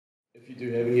if you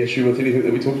do have any issue with anything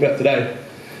that we talked about today.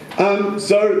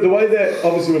 So the way that,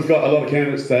 obviously we've got a lot of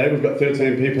candidates today, we've got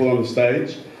 13 people on the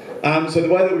stage. So the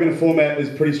way that we're going to format is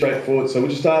pretty straightforward. So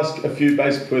we'll just ask a few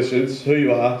basic questions: who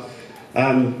you are,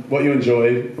 what you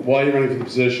enjoy, why you're running for the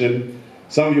position,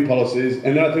 some of your policies,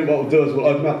 and then I think what we'll do is we'll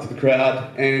open up to the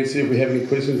crowd and see if we have any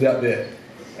questions out there.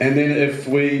 And then if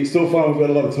we still find we've got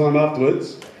a lot of time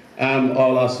afterwards,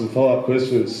 I'll ask some follow-up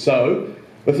questions. So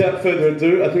without further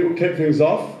ado, I think we'll kick things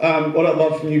off. What I'd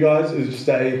love from you guys is just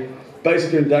a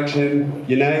basic introduction,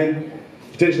 your name,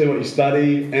 potentially what you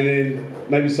study, and then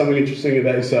maybe something interesting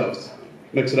about yourselves.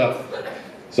 Mix it up.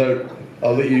 So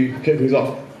I'll let you kick things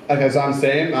off. Okay, so I'm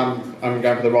Sam. I'm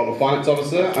going for the role of finance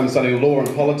officer. I'm studying law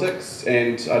and politics,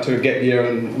 and I took a gap year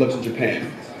and lived in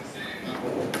Japan.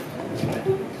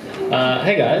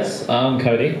 Hey guys, I'm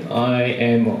Cody. I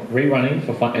am rerunning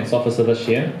for finance officer this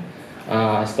year.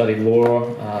 I studied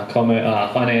law,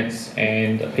 finance,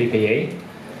 and PPE.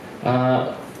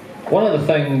 One of the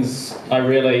things I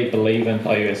really believe in for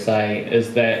OUSA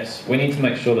is that we need to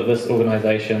make sure that this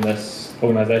organisation that's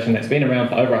been around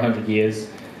for over 100 years,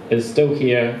 is still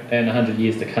here in 100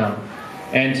 years to come.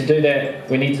 And to do that,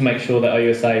 we need to make sure that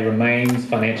OUSA remains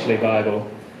financially viable.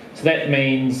 So that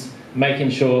means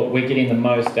making sure we're getting the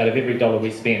most out of every dollar we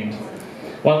spend.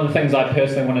 One of the things I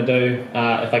personally want to do,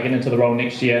 if I get into the role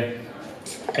next year,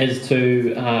 is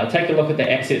to take a look at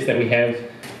the assets that we have,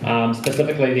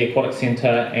 specifically the aquatic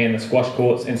centre and the squash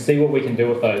courts, and see what we can do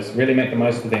with those, really make the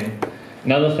most of them.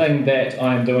 Another thing that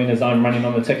I'm doing is I'm running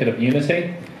on the ticket of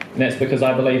unity, and that's because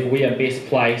I believe we are best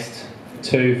placed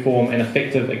to form an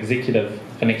effective executive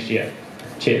for next year.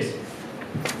 Cheers.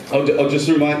 I'll just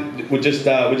remind, we're just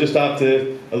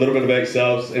after a little bit about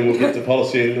yourselves, and we'll get to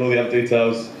policy and all the other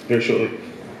details very shortly.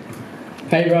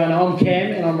 Hey everyone, I'm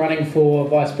Cam and I'm running for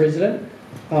Vice President.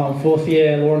 I'm fourth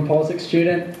year law and politics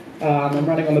student. I'm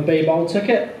running on the B Bowl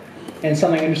ticket, and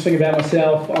something interesting about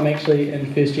myself, I'm actually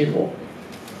in first year law.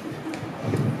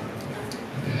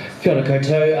 Kia ora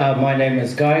koutou, my name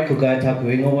is Guy, ko Guy taku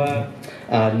ingoa,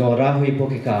 no Rahui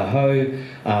Poke ka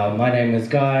hau. My name is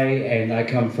Guy and I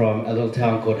come from a little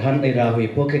town called Huntly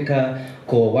Rahui Pokeka,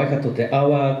 ko Waikato te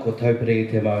awa, ko Taupiri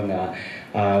te maunga.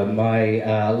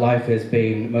 My life has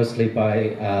been mostly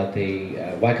by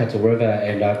the Waikato River,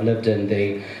 and I've lived in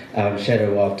the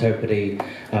shadow of Taupiri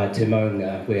te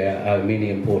maunga, where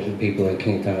many important people in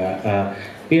Kingitanga are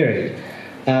buried.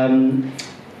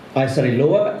 I study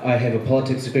law. I have a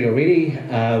politics degree already.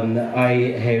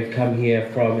 I have come here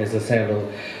from, as I say, a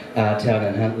little town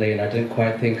in Huntly, and I didn't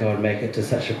quite think I would make it to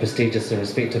such a prestigious and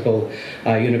respectable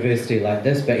university like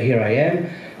this, but here I am,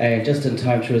 and just in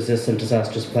time to resist some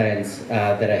disastrous plans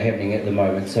that are happening at the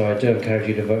moment. So I do encourage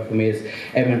you to vote for me as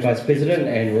Admin Vice President,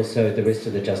 and also the rest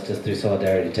of the Justice Through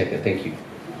Solidarity ticket. Thank you.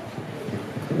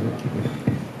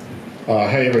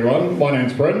 Hey everyone, my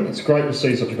name's Bryn. It's great to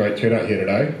see such a great turnout here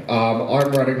today.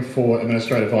 I'm running for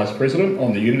Administrative Vice President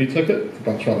on the Unity ticket with a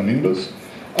bunch of other members.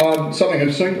 Something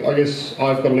interesting, I guess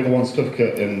I've got a level 1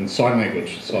 certificate in sign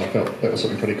language, so I felt that was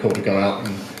something pretty cool to go out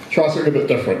and try something a bit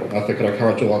different. I think I'd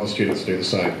encourage all other students to do the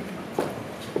same.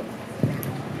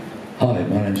 Hi,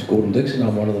 my name's Gordon Dixon.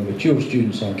 I'm one of the mature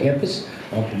students on campus.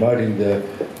 I'm promoting the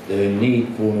need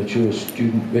for mature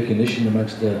student recognition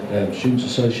amongst the Students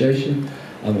Association.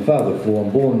 I'm a father of 4, I'm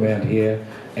born around here,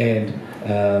 and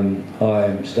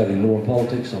I'm studying law and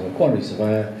politics. I'm a quantity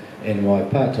surveyor, and in my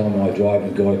part-time I drive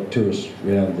and guide tourists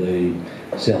around the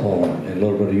South Island and a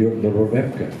little bit of Europe, a little bit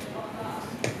of Africa.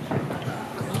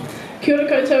 Kia ora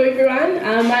koutou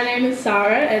everyone, my name is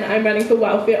Sarah and I'm running for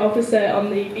Welfare Officer on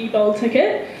the B-Bowl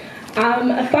ticket.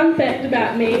 A fun fact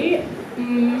about me,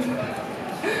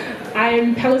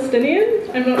 I'm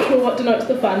Palestinian. I'm not sure what denotes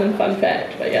the fun and fun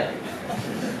fact, but yeah.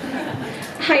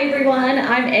 Hi everyone,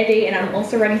 I'm Abby and I'm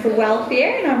also running for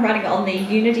Welfare, and I'm running on the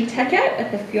Unity ticket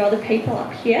with a few other people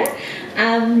up here.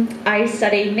 I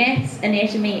study maths,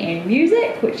 anatomy and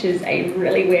music, which is a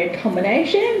really weird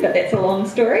combination, but that's a long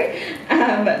story.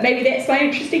 Maybe that's my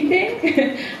interesting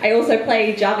thing. I also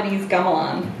play Javanese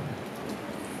gamelan.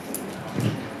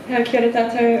 Kia ora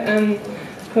tātou,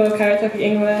 ko Karataki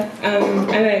Ingoa.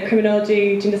 I'm a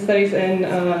criminology, gender studies and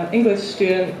English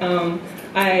student.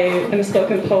 I am a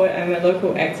spoken poet, I'm a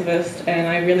local activist, and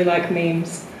I really like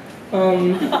memes.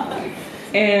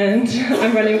 And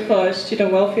I'm running for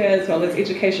student welfare as well as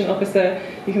education officer.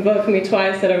 You can vote for me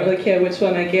twice, I don't really care which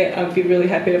one I get. I'd be really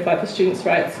happy to fight for students'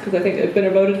 rights because I think they've been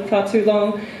eroded for far too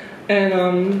long.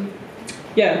 And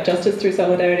yeah, justice through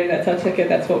solidarity, that's our ticket,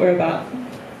 that's what we're about.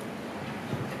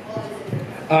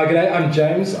 G'day, I'm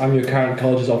James, I'm your current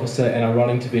colleges officer and I'm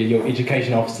running to be your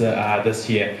education officer this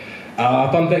year.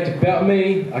 Fun fact about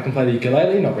me, I can play the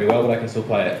ukulele, not very well, but I can still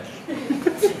play it.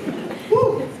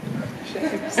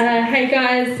 Hey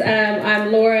guys,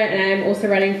 I'm Laura and I'm also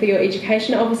running for your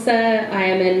education officer. I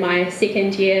am in my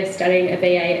second year studying a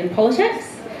BA in politics.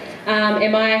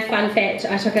 And my fun fact,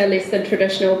 I took a less than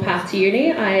traditional path to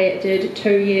uni. I did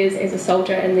 2 years as a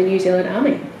soldier in the New Zealand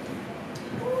Army.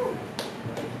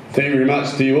 Thank you very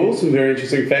much to you all, some very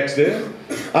interesting facts there.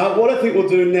 What I think we'll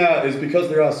do now is, because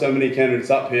there are so many candidates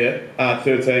up here,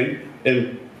 13,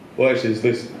 and, well actually there's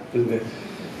this, isn't there?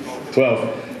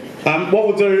 12. What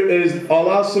we'll do is I'll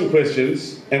ask some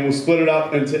questions and we'll split it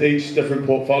up into each different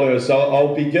portfolio. So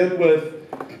I'll begin with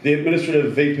the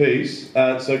administrative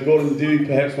VPs. So Gordon, do you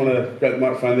perhaps want to grab the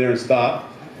microphone there and start?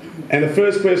 And the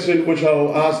first question, which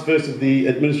I'll ask first of the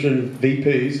administrative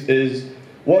VPs, is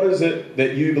what is it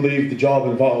that you believe the job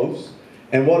involves,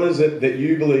 and what is it that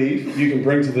you believe you can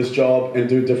bring to this job and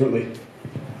do differently?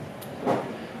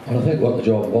 And I think what the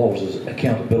job involves is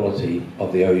accountability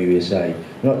of the OUSA,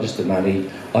 not just the money.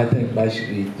 I think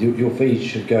basically your fees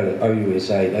should go to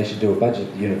OUSA. They should do a budget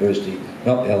at the university,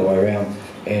 not the other way around.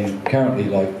 And currently,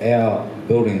 like our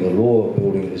building, the law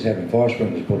building, is having fire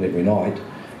sprinklers put every night.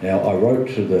 Now, I wrote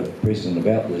to the president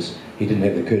about this. He didn't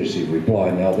have the courtesy to reply.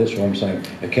 Now, that's what I'm saying,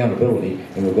 accountability,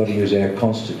 and we've got to use our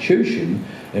constitution,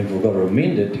 and we've got to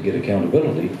amend it to get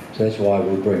accountability. So that's why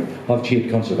we'll bring, I've chaired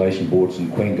conservation boards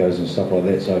and quangos and stuff like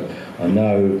that, so I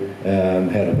know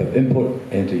how to have input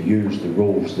and to use the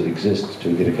rules that exist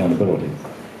to get accountability.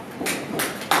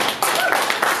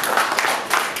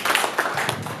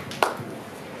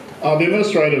 The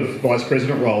administrative vice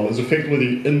president role is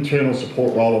effectively the internal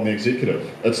support role on the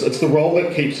executive. It's the role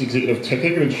that keeps the executive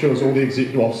ticking and ensures all the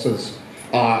executive officers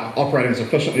are operating as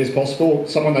efficiently as possible,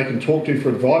 someone they can talk to for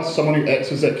advice, someone who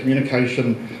acts as that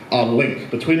communication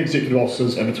link between executive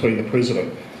officers and between the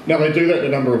president. Now, they do that in a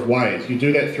number of ways. You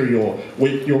do that through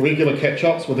your regular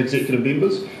catch-ups with executive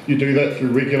members. You do that through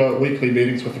regular weekly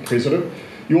meetings with the president.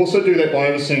 You also do that by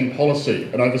overseeing policy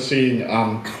and overseeing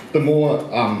the more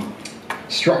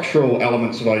structural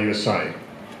elements of OUSA,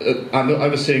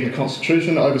 overseeing the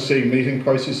constitution, overseeing meeting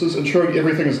processes, ensuring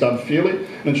everything is done fairly,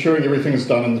 and ensuring everything is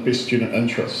done in the best student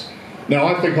interests. Now,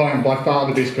 I think I am by far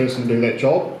the best person to do that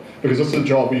job, because this is a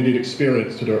job where you need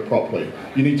experience to do it properly.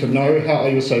 You need to know how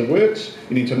OUSA works,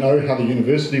 you need to know how the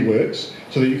university works,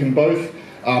 so that you can both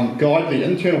guide the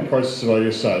internal process of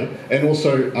OUSA and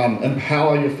also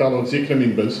empower your fellow executive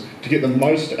members to get the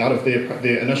most out of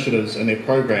their initiatives and their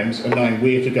programs, and knowing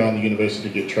where to go in the university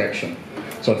to get traction.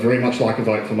 So I'd very much like a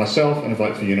vote for myself and a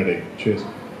vote for Unity. Cheers.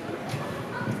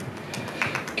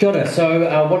 Kia ora.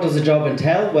 So what does the job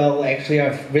entail? Well, actually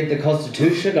I've read the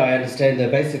Constitution. I understand the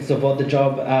basics of what the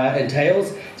job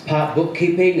entails. It's part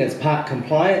bookkeeping, it's part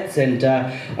compliance, and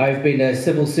I've been a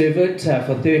civil servant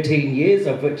for 13 years.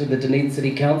 I've worked in the Dunedin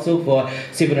City Council for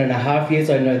 7.5 years.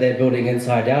 I know that building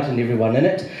inside out and everyone in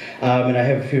it. And I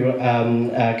have a few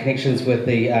connections with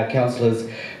the councillors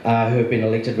who have been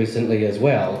elected recently as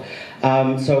well.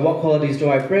 So what qualities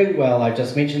do I bring? Well, I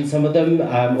just mentioned some of them.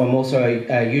 I'm also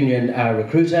a union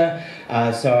recruiter,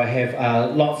 so I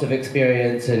have lots of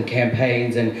experience in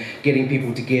campaigns and getting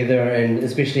people together, and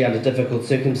especially under difficult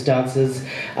circumstances.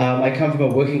 I come from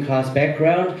a working class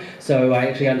background, so I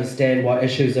actually understand what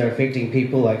issues are affecting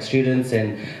people like students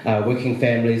and working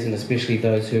families, and especially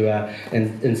those who are,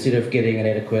 instead of getting an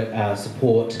adequate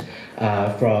support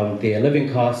from their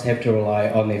living costs, have to rely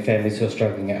on their families who are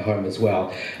struggling at home as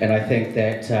well. And I think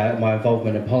that my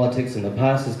involvement in politics in the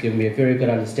past has given me a very good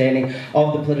understanding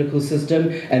of the political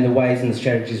system and the ways and the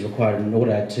strategies required in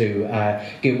order to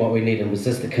get what we need and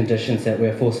resist the conditions that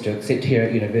we're forced to accept here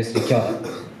at University. Kia ora.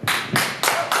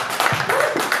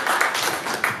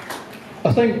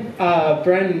 I think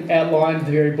Bren outlined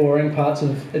the very boring parts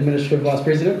of administrative vice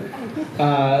president.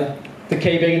 The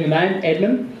key being in the name,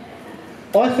 admin.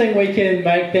 I think we can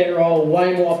make that role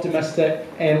way more optimistic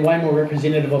and way more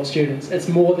representative of students. It's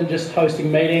more than just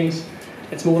hosting meetings,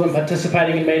 it's more than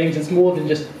participating in meetings, it's more than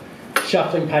just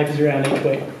shuffling papers around each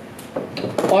week.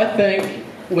 I think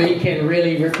we can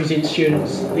really represent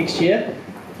students next year,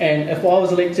 and if I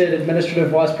was elected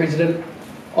administrative vice president,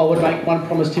 I would make one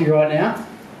promise to you right now.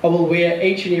 I will wear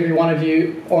each and every one of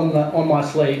you on my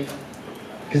sleeve,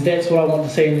 because that's what I want to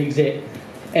see in the exec.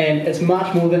 And it's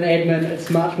much more than admin, it's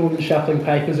much more than shuffling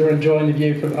papers or enjoying the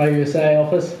view from OUSA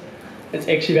office. It's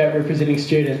actually about representing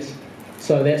students.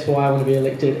 So that's why I want to be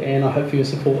elected, and I hope for your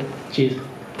support. Cheers.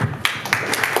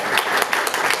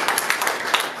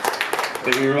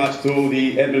 Thank you very much to all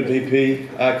the admin VP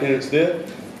candidates there.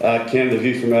 Cam, the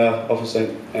view from our office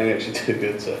ain't actually too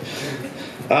good. So.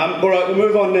 All right, we'll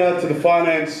move on now to the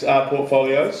finance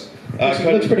portfolios.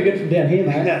 Looks pretty good from down here,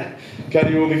 mate.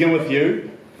 Cody, we'll begin with you.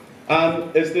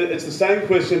 It's the same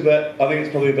question, but I think it's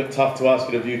probably a bit tough to ask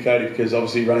it of you, Cody, because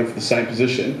obviously you're running for the same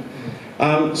position.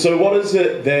 So what is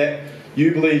it that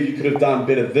you believe you could have done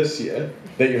better this year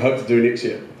that you hope to do next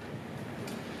year?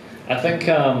 I think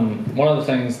one of the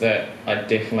things that I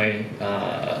definitely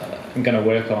am going to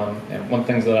work on, and one of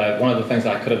the things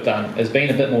that I could have done is being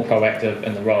a bit more proactive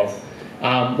in the role.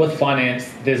 With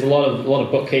finance, there's a lot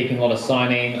of bookkeeping, a lot of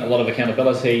signing, a lot of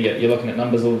accountability. You're looking at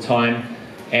numbers all the time,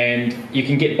 and you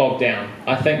can get bogged down.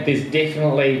 I think there's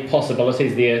definitely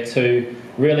possibilities there to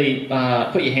really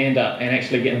put your hand up and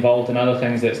actually get involved in other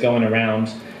things that's going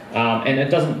around. And it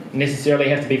doesn't necessarily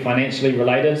have to be financially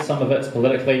related. Some of it's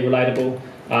politically relatable.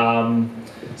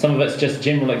 Some of it's just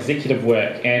general executive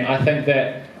work. And I think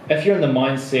that if you're in the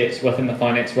mindset within the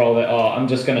finance role that, oh, I'm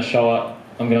just going to show up,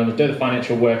 I'm going to do the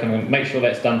financial work, I'm going to make sure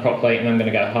that's done properly, and I'm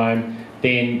going to go home,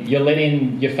 then you're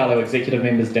letting your fellow executive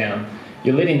members down.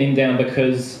 You're letting them down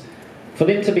because for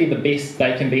them to be the best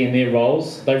they can be in their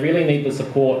roles, they really need the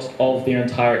support of their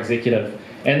entire executive.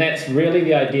 And that's really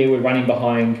the idea we're running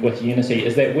behind with Unity,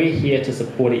 is that we're here to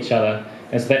support each other.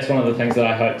 And so that's one of the things that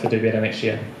I hope to do better next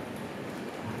year.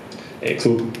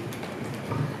 Excellent.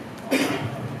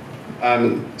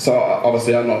 So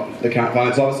obviously I'm not the current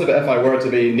finance officer, but if I were to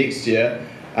be next year,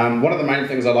 one of the main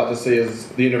things I'd like to see is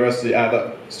the university,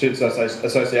 the Student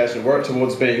Association work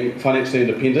towards being financially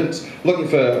independent, looking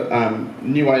for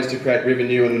new ways to create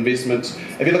revenue and investment.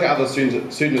 If you look at other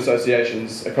student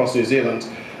associations across New Zealand,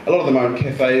 a lot of them own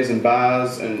cafes and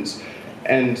bars,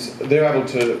 and they're able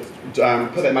to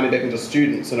put that money back into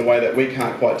students in a way that we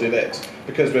can't quite do that,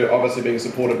 because we're obviously being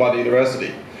supported by the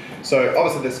university. So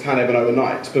obviously this can't happen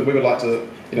overnight, but we would like to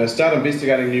start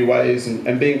investigating new ways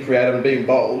and being creative and being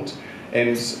bold,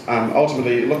 and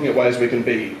ultimately looking at ways we can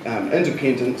be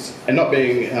independent and not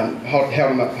being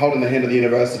held in the hand of the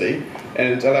university,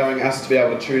 and allowing us to be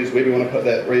able to choose where we want to put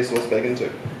that resource back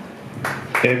into.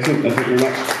 Excellent, thank you very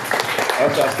much. I'll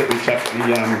just ask that we chuck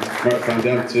the microphone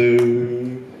down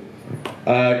to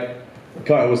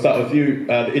Kyle. We'll start with you,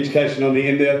 the education on the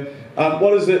end there.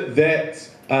 What is it that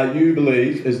you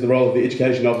believe is the role of the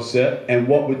education officer, and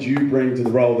what would you bring to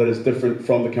the role that is different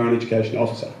from the current education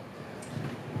officer?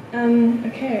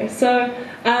 Okay, so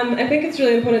I think it's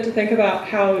really important to think about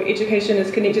how education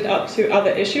is connected up to other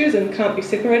issues and can't be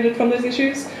separated from those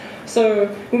issues. So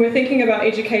when we're thinking about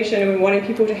education and we're wanting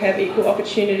people to have equal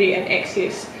opportunity and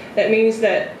access, that means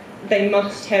that they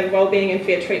must have well-being and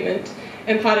fair treatment.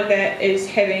 And part of that is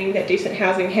having that decent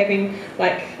housing, having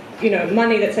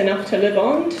money that's enough to live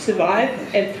on, to survive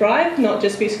and thrive, not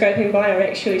just be scraping by or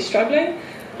actually struggling.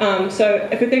 So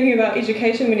if we're thinking about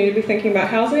education, we need to be thinking about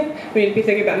housing, we need to be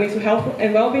thinking about mental health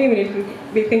and well-being, we need to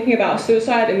be thinking about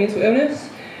suicide and mental illness.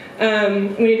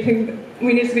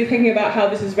 We need to be thinking about how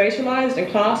this is racialised and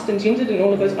classed and gendered and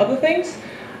all of those other things.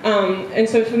 And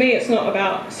so for me, it's not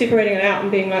about separating it out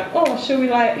and being like, oh, should we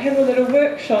have a little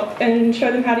workshop and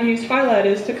show them how to use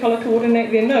highlighters to colour coordinate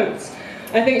their notes?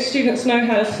 I think students know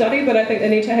how to study, but I think they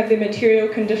need to have their material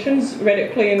conditions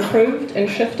radically improved and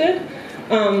shifted,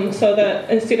 so that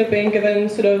instead of being given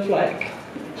sort of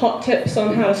hot tips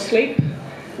on how to sleep,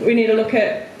 we need to look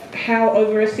at how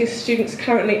over-assessed students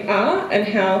currently are and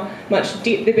how much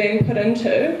debt they're being put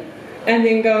into, and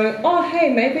then going, oh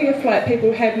hey, maybe if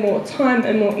people had more time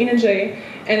and more energy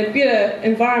and a better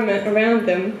environment around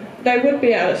them, they would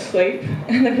be able to sleep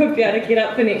and they would be able to get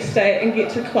up the next day and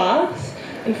get to class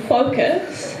and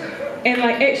focus and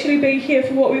actually be here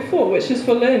for what we're for, which is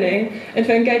for learning and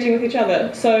for engaging with each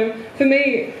other. So for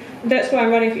me, that's why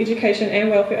I'm running for education and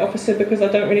welfare officer, because I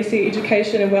don't really see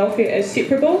education and welfare as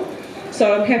separable.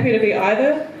 So I'm happy to be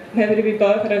either, I'm happy to be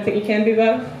both, I don't think you can be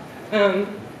both.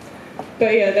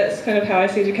 But yeah, that's kind of how I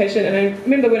see education. And I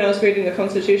remember when I was reading the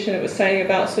Constitution, it was saying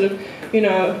about sort of,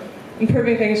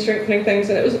 improving things, strengthening things,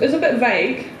 and it was a bit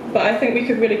vague, but I think we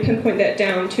could really pinpoint that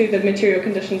down to the material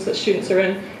conditions that students are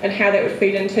in and how that would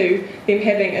feed into them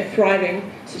having a thriving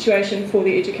situation for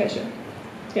their education.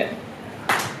 Yeah.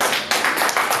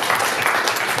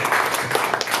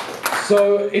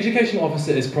 So, education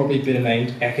officer is probably better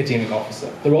named academic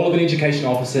officer. The role of an education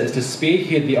officer is to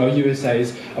spearhead the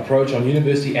OUSA's approach on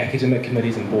university academic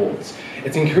committees and boards.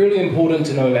 It's incredibly important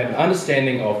to know, have an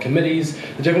understanding of committees,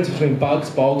 the difference between bugs,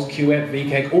 bogs, QAP,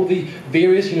 VCAC, all the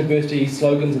various university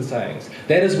slogans and sayings.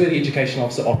 That is where the education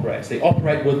officer operates. They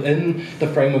operate within the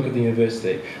framework of the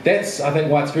university. That's, I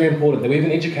think, why it's very important that we have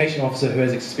an education officer who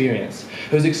has experience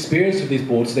with these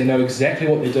boards, so they know exactly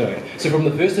what they're doing. So from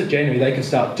the 1st of January, they can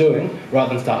start doing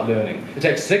rather than start learning. It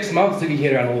takes 6 months to get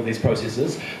your head around all of these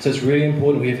processes, so it's really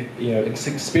important we have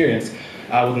experience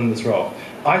within this role.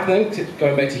 I think,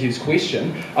 going back to Hugh's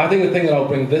question, I think the thing that I'll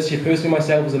bring this year personally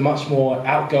myself is a much more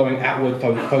outgoing,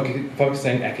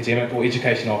 focusing academic or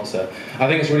education officer. I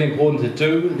think it's really important to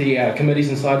do the committees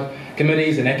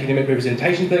and academic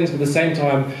representation things, but at the same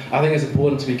time, I think it's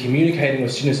important to be communicating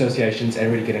with student associations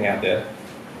and really getting out there.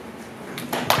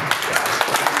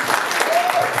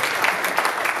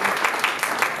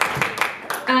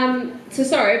 So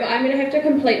sorry, but I'm going to have to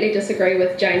completely disagree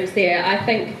with James there. I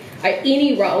think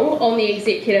any role on the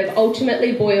executive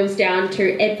ultimately boils down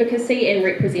to advocacy and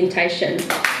representation.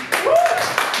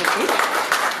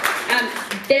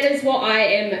 That is what I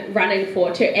am running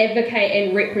for, to advocate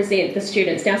and represent the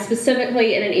students. Now,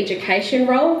 specifically in an education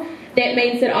role, that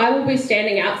means that I will be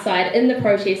standing outside in the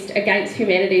protest against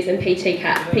humanities and PE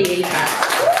cuts.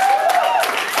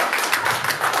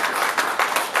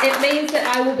 It means that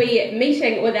I will be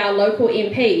meeting with our local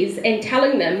MPs and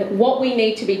telling them what we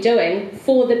need to be doing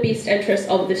for the best interests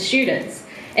of the students.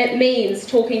 It means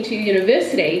talking to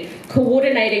university,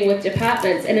 coordinating with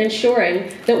departments and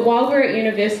ensuring that while we're at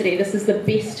university, this is the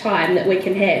best time that we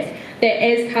can have. That,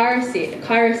 as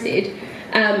Kyra said,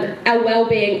 our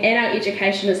well-being and our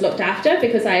education is looked after,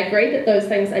 because I agree that those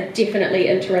things are definitely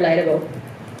interrelatable.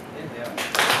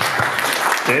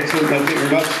 Excellent, thank you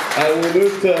very much. We'll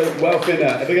move to welfare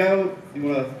now. Abigail, you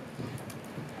want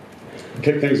to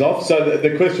kick things off? So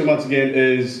the question once again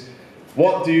is,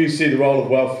 what do you see the role of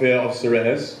welfare officer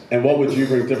as, and what would you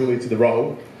bring differently to the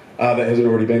role that hasn't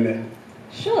already been there?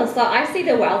 Sure, so I see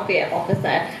the welfare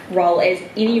officer role, as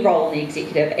any role in the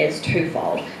executive, as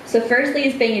twofold. So firstly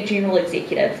is being a general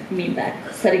executive member,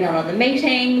 sitting on the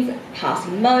meetings,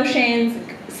 passing motions,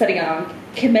 sitting on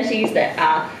committees that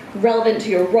are relevant to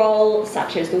your role,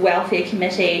 such as the welfare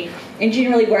committee, and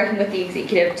generally working with the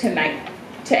executive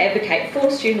to advocate for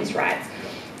students' rights.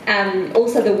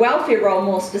 Also, the welfare role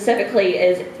more specifically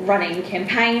is running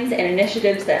campaigns and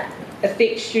initiatives that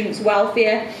affect students'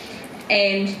 welfare,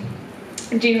 and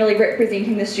generally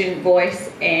representing the student voice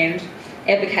and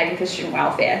advocating for student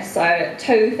welfare. So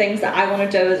two things that I want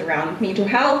to do is around mental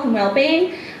health and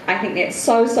well-being. I think that's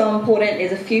so important.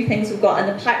 There's a few things we've got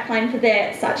in the pipeline for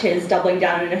that, such as doubling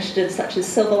down on initiatives such as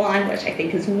Silverline, which I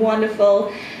think is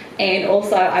wonderful. And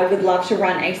also I would love to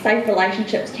run a safe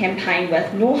relationships campaign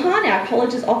with Norhan, our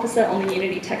colleges officer, on the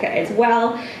Unity ticket as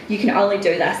well. You can only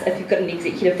do this if you've got an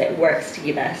executive that works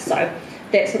together. So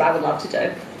that's what I would love to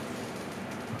do.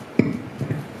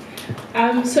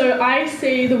 So I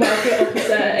see the welfare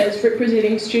officer as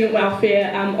representing student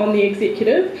welfare on the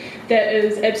executive. That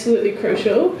is absolutely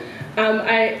crucial.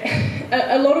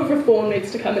 A lot of reform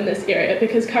needs to come in this area,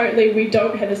 because currently we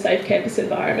don't have a safe campus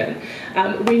environment.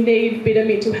 We need better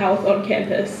mental health on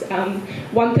campus.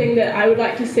 One thing that I would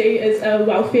like to see is a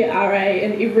welfare RA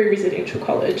in every residential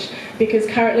college, because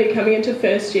currently coming into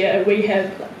first year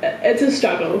it's a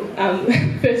struggle.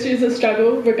 First year is a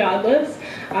struggle regardless.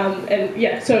 And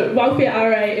yeah, so welfare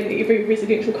RA in every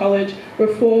residential college,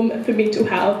 reform for mental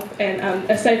health, and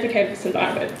a safer campus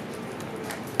environment.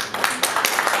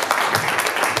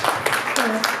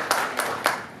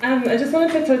 I just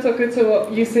wanted to talk to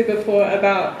what you said before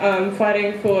about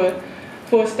fighting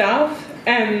for staff,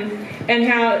 and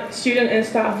how student and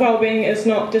staff wellbeing is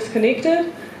not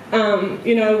disconnected.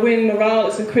 When morale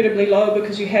is incredibly low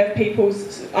because you have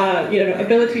people's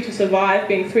ability to survive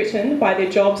being threatened by their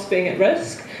jobs being at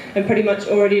risk, and pretty much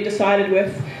already decided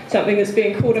with something that's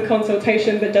being called a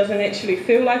consultation but doesn't actually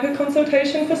feel like a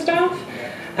consultation for staff,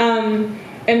 and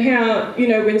how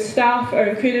when staff are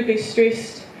incredibly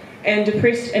stressed and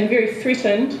depressed and very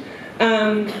threatened,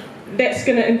 that's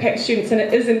going to impact students, and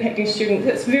it is impacting students.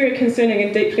 It's very concerning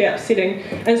and deeply upsetting.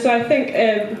 And so I think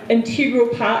an integral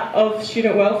part of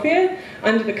student welfare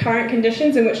under the current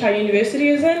conditions in which our university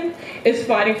is in is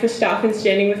fighting for staff and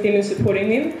standing with them and supporting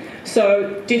them.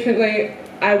 So definitely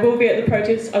I will be at the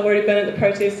protest. I've already been at the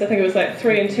protest. I think it was like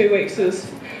 3 and 2 weeks. It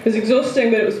was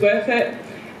exhausting, but it was worth it.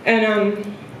 And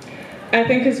I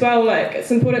think as well,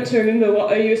 it's important to remember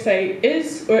what OUSA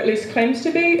is, or at least claims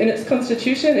to be. In its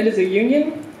constitution, it is a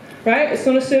union, right? It's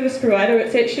not a service provider,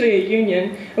 it's actually a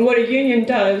union. And what a union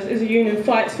does is a union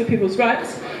fights for people's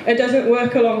rights. It doesn't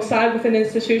work alongside with an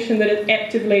institution that is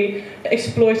actively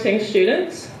exploiting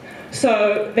students.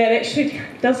 So that actually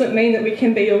doesn't mean that we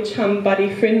can be all chum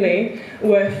buddy friendly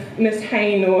with Miss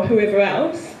Hain or whoever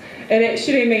else. It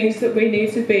actually means that we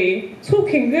need to be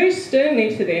talking very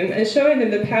sternly to them and showing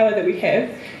them the power that we have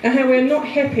and how we're not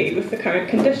happy with the current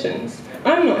conditions.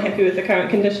 I'm not happy with the current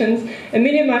conditions, and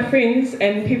many of my friends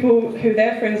and people who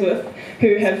they're friends with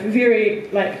who have very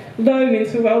low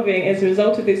mental well-being as a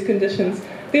result of these conditions,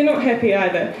 they're not happy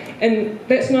either. And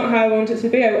that's not how I want it to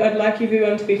be. I'd like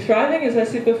everyone to be thriving, as I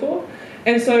said before.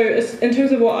 And so in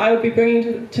terms of what I would be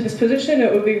bringing to this position,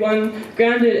 it would be one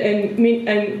grounded in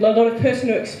a lot of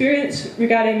personal experience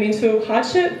regarding mental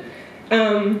hardship.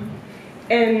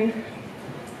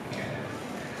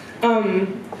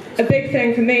 A big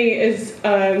thing for me is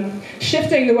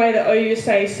shifting the way that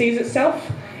OUSA sees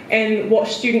itself and what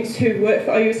students who work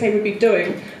for OUSA would be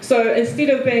doing. So instead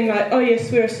of being like, oh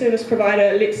yes, we're a service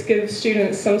provider, let's give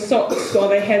students some socks while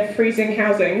they have freezing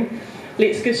housing,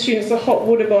 let's give students a hot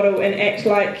water bottle and act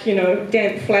like,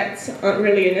 damp flats aren't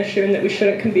really an issue and that we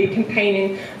shouldn't be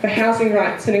campaigning for housing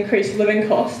rights and increased living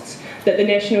costs that the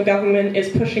national government is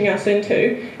pushing us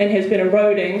into and has been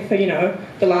eroding for,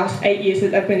 the last 8 years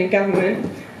that they've been in government.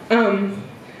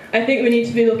 I think we need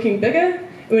to be looking bigger.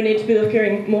 We need to be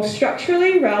looking more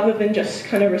structurally rather than just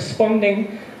kind of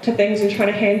responding to things and trying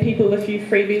to hand people a few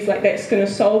freebies like that's going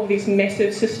to solve these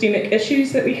massive systemic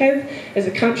issues that we have as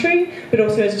a country, but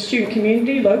also as a student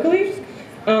community locally.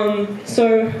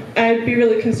 So I'd be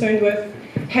really concerned with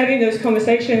having those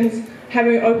conversations,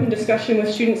 having an open discussion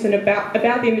with students and about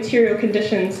their material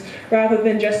conditions rather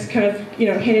than just kind of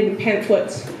handed in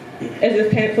pamphlets as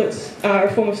if pamphlets are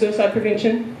a form of suicide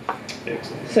prevention.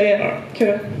 Excellent. So yeah,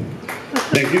 kia ora.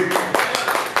 Thank you.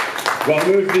 Well, I'll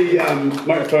move the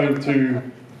microphone to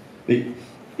the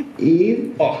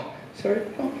end. Oh, sorry.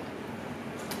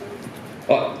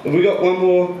 Oh, have we got one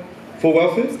more for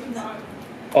welfare? No.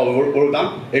 Oh, we're all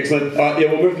done? Excellent. All right,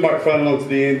 yeah, we'll move the microphone along to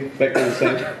the end, back to the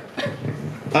stage.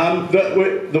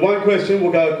 The one question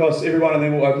will go across everyone and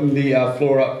then we'll open the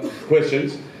floor up for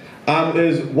questions.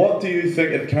 Is what do you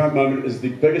think at the current moment is the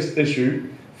biggest issue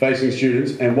facing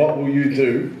students and what will you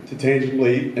do to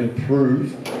tangibly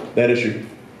improve that issue?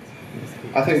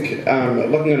 I think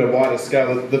looking at a wider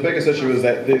scale, the biggest issue is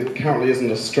that there currently isn't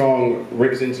a strong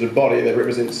representative body that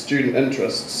represents student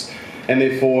interests, and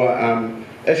therefore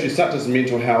issues such as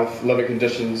mental health, living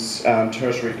conditions,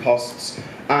 tertiary costs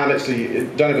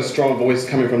don't have a strong voice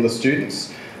coming from the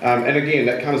students. And again,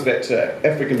 that comes back to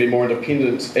if we can be more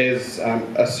independent as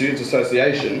a students'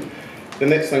 association, then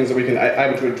that's things that we can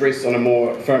able to address on a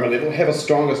more firmer level, have a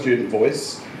stronger student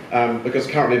voice, because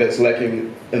currently that's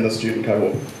lacking in the student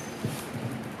cohort.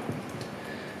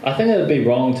 I think it would be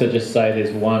wrong to just say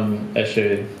there's one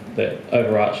issue that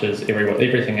overarches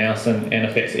everything else and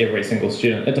affects every single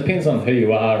student. It depends on who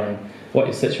you are and what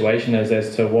your situation is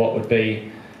as to what would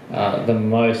be the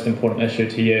most important issue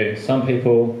to you. Some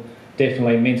people,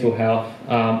 definitely mental health.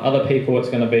 Other people, it's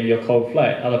going to be your cold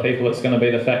flat. Other people, it's going to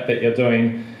be the fact that you're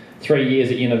doing 3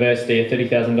 years at university, a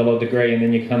 $30,000 degree, and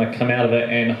then you kind of come out of it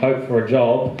and hope for a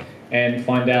job and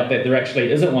find out that there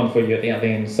actually isn't one for you at the other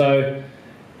end. So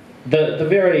the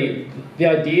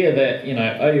idea that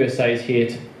OUSA is here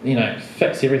to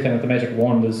fix everything with the magic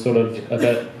wand is sort of a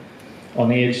bit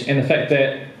on edge, and the fact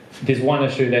that there's one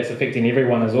issue that's affecting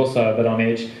everyone is also a bit on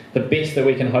edge. The best that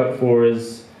we can hope for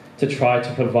is to try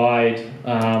to provide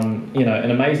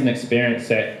an amazing experience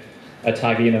at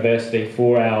Otago University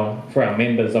for our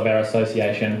members of our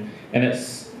association, and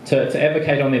it's to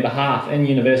advocate on their behalf in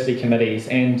university committees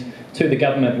and to the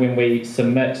government when we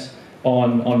submit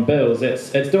on bills.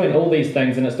 It's doing all these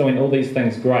things, and it's doing all these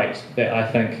things great that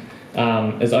I think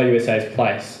is OUSA's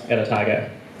place at Otago.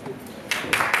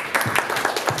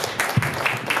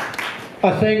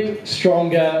 I think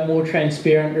stronger, more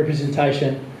transparent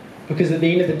representation, because at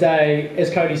the end of the day,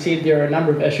 as Cody said, there are a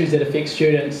number of issues that affect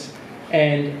students,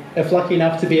 and if lucky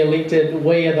enough to be elected,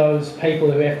 we are those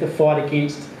people who have to fight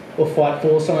against or fight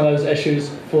for some of those issues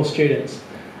for students.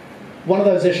 One of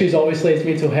those issues obviously is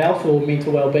mental health or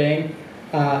mental well-being.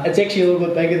 It's actually a little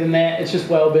bit bigger than that, it's just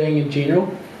well-being in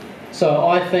general. So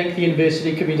I think the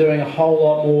university could be doing a whole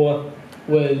lot more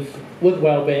with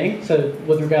well-being, so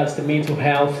with regards to mental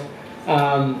health,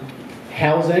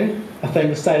 housing. I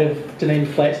think the state of Dunedin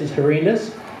flats is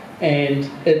horrendous, and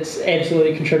it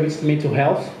absolutely contributes to mental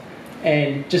health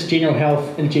and just general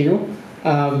health in general.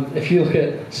 If you look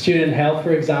at student health,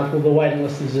 for example, the waiting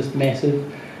list is just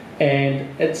massive, and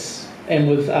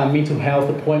with mental health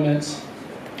appointments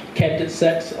capped at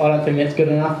 6, I don't think that's good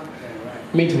enough.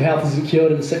 Mental health isn't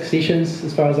cured in 6 sessions,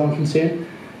 as far as I'm concerned,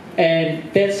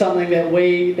 and that's something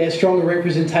that stronger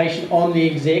representation on the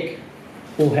exec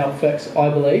will help fix, I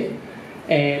believe,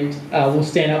 and we'll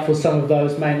stand up for some of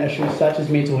those main issues such as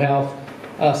mental health,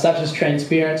 such as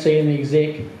transparency in the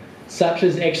exec, such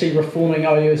as actually reforming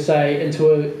OUSA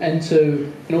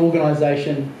into an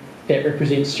organisation that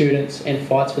represents students and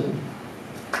fights for them.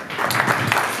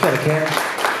 Kia ora,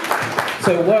 Cam.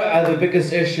 So what are the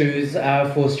biggest issues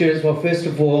for students? Well, first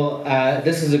of all,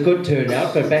 this is a good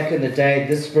turnout, but back in the day,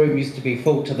 this room used to be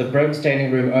full to the brim,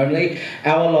 standing room only,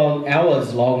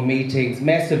 hours long meetings,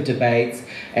 massive debates,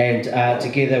 and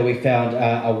together we found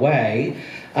a way.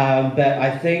 But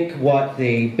I think what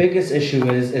the biggest issue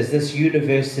is this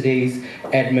university's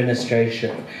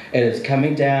administration. It is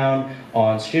coming down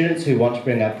on students who want to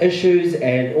bring up issues,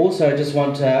 and also I just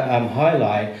want to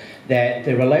highlight that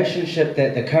the relationship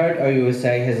that the current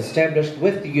OUSA has established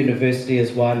with the university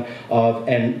is one of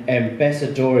an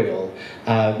ambassadorial,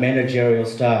 managerial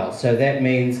style. So that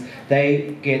means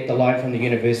they get the line from the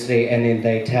university and then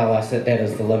they tell us that that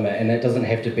is the limit, and it doesn't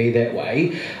have to be that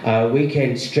way. We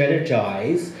can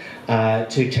strategize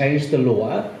to change the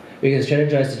law. We can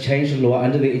strategize to change the law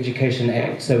under the Education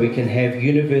Act so we can have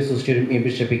universal student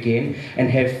membership again and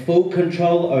have full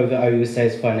control over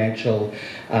OUSA's financial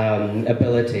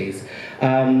abilities.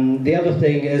 The other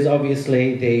thing is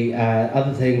obviously the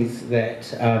other things that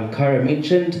Kyra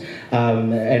mentioned,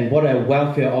 and what a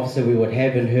welfare officer we would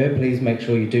have in her. Please make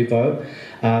sure you do vote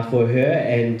for her,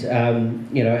 and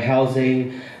you know,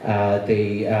 housing,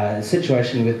 the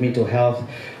situation with mental health.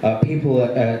 People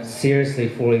are seriously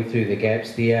falling through the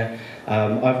gaps there.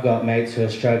 I've got mates who are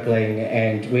struggling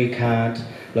and we can't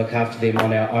look after them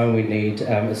on our own. We need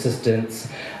assistance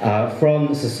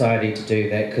from society to do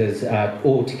that, because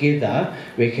all together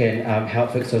we can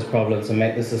help fix those problems and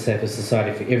make this a safer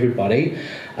society for everybody.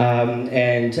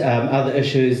 And other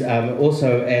issues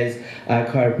also, as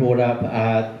Kyra brought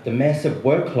up, the massive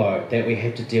workload that we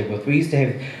have to deal with. We used to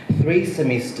have 3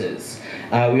 semesters.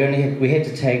 We had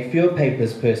to take fewer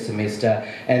papers per semester,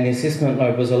 and the assessment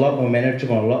load was a lot more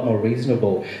manageable, a lot more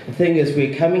reasonable. The thing is,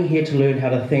 we're coming here to learn how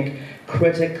to think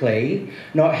critically,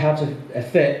 not how to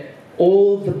fit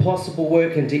all the possible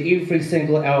work into every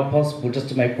single hour possible just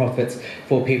to make profits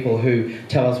for people who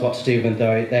tell us what to do even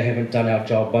though they haven't done our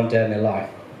job one day in their life.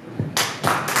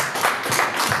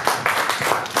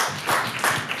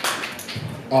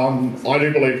 I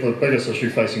do believe the biggest issue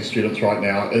facing students right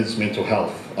now is mental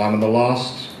health. In the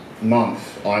last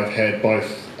month, I've had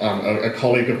both a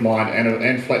colleague of mine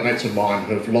and flatmates of mine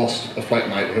who've lost a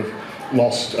flatmate, who've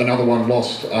lost another one,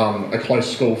 lost a close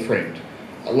school friend.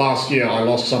 Last year, I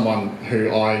lost someone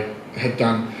who I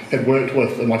had worked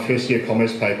with in my first year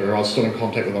commerce paper, who I was still in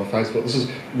contact with on Facebook. This is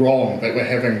wrong that we're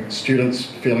having students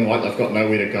feeling like they've got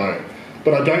nowhere to go.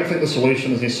 But I don't think the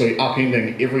solution is necessarily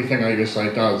upending everything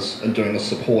OUSA does in doing this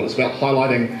support. It's about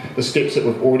highlighting the steps that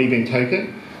we've already been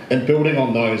taking and building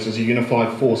on those as a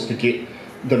unified force to get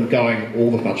them going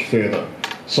all that much further.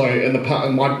 So in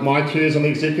my 2 years on the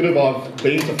executive, I've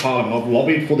been to Parliament, I've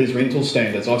lobbied for these rental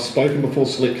standards, I've spoken before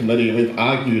select committee, and we've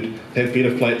argued to have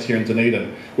better flats here in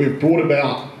Dunedin. We've brought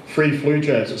about free flu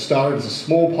jabs. It started as a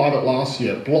small pilot last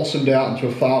year, blossomed out into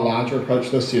a far larger approach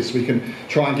this year, so we can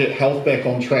try and get health back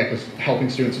on track as helping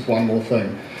students with one more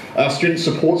thing. Our Student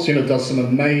Support Centre does some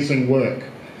amazing work,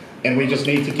 and we just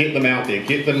need to get them out there,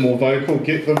 get them more vocal,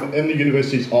 get them in the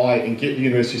university's eye, and get the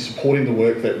university supporting the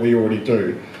work that we already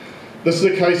do. This is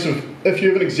a case of, if you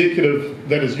have an executive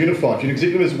that is unified, if an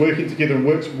executive is working together and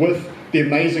works with the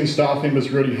amazing staff members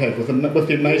we already have, with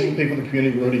the amazing people in the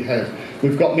community we already have.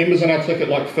 We've got members on our ticket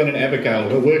like Finn and Abigail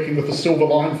who are working with the Silver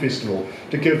Lion Festival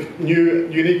to give new,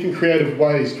 unique and creative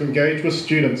ways to engage with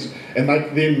students and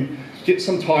make them get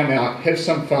some time out, have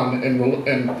some fun,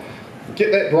 and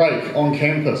get that break on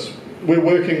campus. We're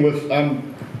working with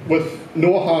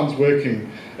Norhan's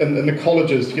working in the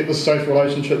colleges to get the Safe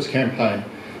Relationships campaign.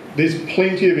 There's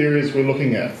plenty of areas we're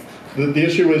looking at. The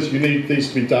issue is you need these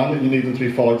to be done and you need them to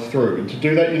be followed through. And to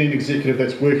do that, you need an executive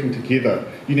that's working together.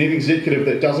 You need an executive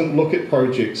that doesn't look at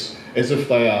projects as if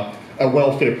they are a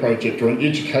welfare project or an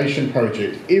education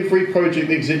project. Every project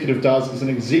the executive does is an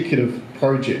executive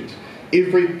project.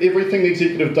 Everything the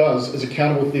executive does is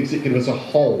accountable to the executive as a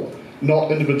whole,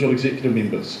 not individual executive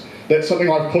members. That's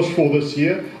something I've pushed for this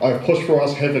year. I've pushed for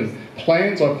us having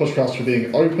plans. I've pushed for us for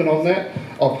being open on that.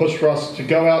 I've pushed for us to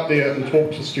go out there and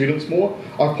talk to students more.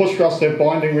 I've pushed for us to have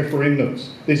binding referendums.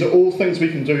 These are all things we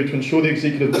can do to ensure the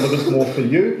executive delivers more for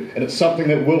you, and it's something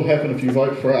that will happen if you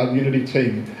vote for our unity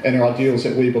team and our ideals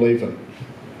that we believe in.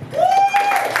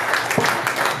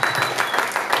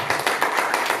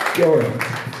 Kia ora.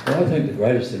 Well, I think the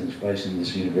greatest thing facing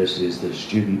this university is the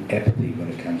student apathy when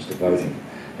it comes to voting.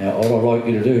 Now, all I'd like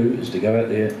you to do is to go out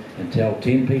there and tell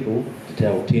 10 people to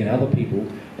tell 10 other people,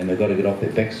 and they've got to get off their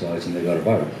backsides and they've got to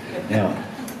vote. Now,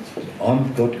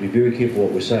 I've got to be very careful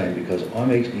what we're saying, because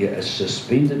I'm actually a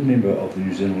suspended member of the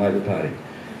New Zealand Labour Party.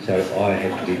 So I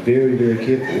had to be very, very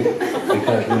careful,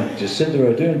 because when Jacinda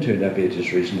Ardern turned up here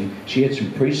just recently, she had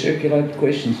some pre-circulated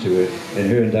questions to her, and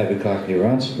her and David Clark never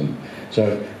answered them.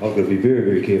 So I've got to be very,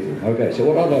 very careful. Okay, so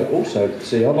what I'd like also to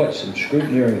see, I'd like some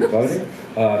scrutineering of the voting.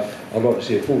 I'd like to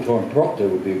see a full-time proctor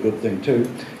would be a good thing too.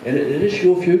 And it is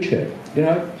your future, you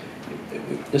know.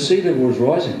 The sea level is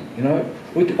rising, you know.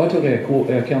 I took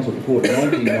our council to court in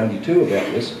 1992 about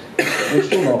this. We're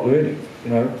still not learning,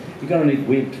 you know. You're going to need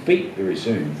webbed feet very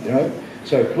soon, you know.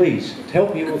 So please, tell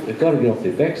people they've got to get off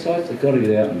their backsides, they've got to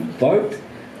get out and vote,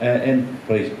 and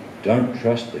please don't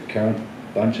trust the current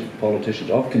bunch of politicians.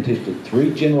 I've contested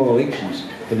 3 general elections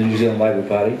for the New Zealand Labour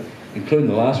Party, including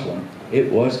the last one.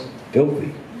 It was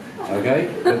filthy, okay?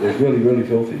 It was really, really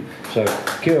filthy. So,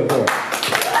 kia ora.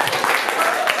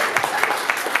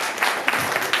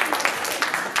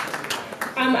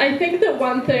 I think that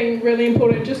one thing really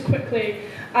important, just quickly,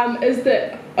 is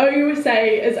that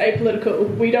OUSA is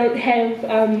apolitical. We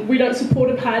don't support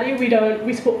a party.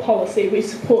 We support policy. We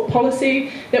support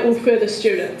policy that will further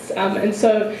students, and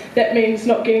so that means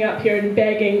not getting up here and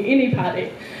bagging any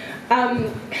party. Sorry.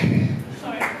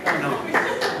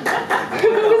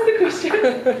 What was the question?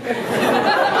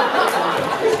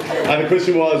 The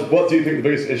question was, what do you think the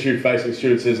biggest issue facing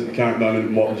students is at the current moment,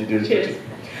 and what would you do to fix it?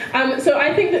 So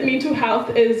I think that mental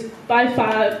health is by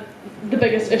far the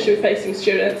biggest issue facing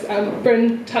students.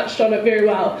 Bryn touched on it very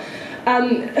well.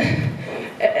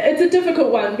 It's a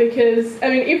difficult one because, I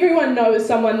mean, everyone knows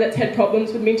someone that's had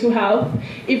problems with mental health.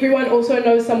 Everyone also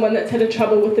knows someone that's had a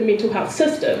trouble with the mental health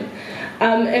system.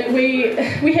 And we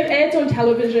have ads on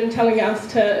television telling us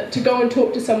to go and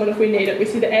talk to someone if we need it. We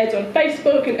see the ads on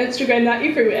Facebook and Instagram, they're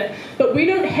everywhere. But we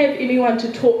don't have anyone to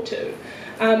talk to.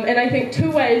 And I think 2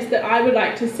 ways that I would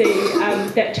like to see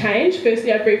that change.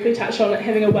 Firstly, I briefly touched on it,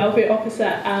 having a welfare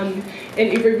officer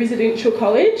in every residential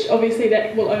college. Obviously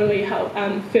that will only help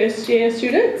first year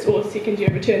students or second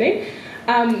year returning.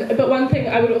 But one thing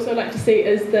I would also like to see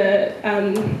is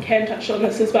Cam touched on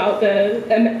this as well, the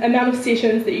amount of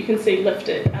sessions that you can see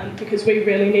lifted, because we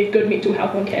really need good mental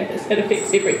health on campus. It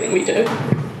affects everything we do.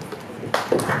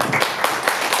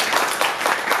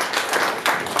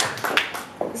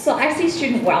 So I see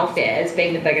student welfare as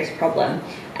being the biggest problem.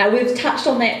 We've touched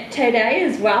on that today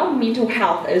as well. Mental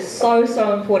health is so,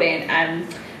 so important.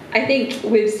 I think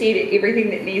we've said everything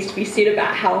that needs to be said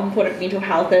about how important mental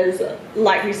health is.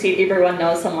 Like we said, everyone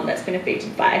knows someone that's been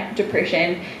affected by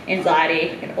depression,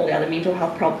 anxiety, and all the other mental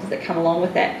health problems that come along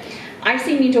with it. I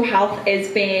see mental health as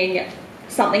being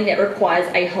something that requires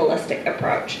a holistic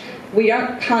approach. We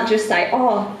can't just say,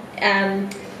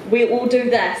 we will do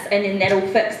this and then that'll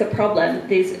fix the problem.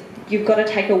 You've got to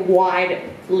take a wide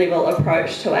level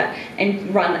approach to it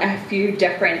and run a few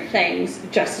different things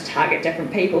just to target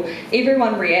different people.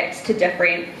 Everyone reacts to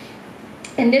different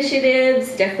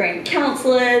initiatives, different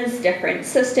counsellors, different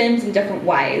systems in different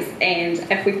ways, and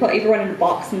if we put everyone in a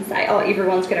box and say,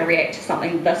 everyone's going to react to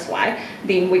something this way,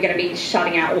 then we're going to be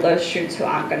shutting out all those students who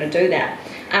aren't going to do that.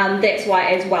 That's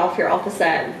why as welfare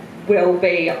officer will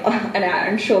be in our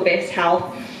Ensure Best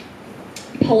Health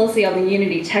policy on the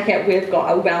Unity ticket. We've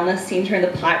got a wellness centre in the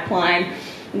pipeline.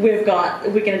 We're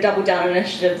going to double down on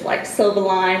initiatives like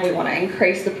Silverline. We want to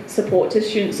increase the support to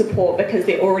student support because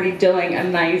they're already doing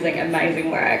amazing,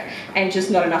 amazing work and just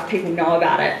not enough people know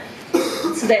about it.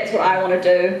 So that's what I want to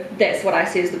do. That's what I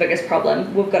see as the biggest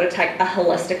problem. We've got to take a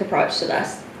holistic approach to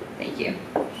this. Thank you.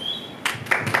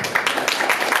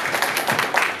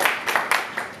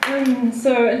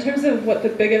 So in terms of what the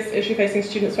biggest issue facing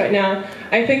students right now,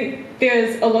 I think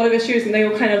there's a lot of issues and they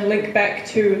all kind of link back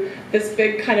to this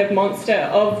big kind of monster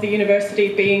of the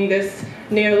university being this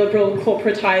neoliberal,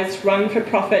 corporatized,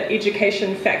 run-for-profit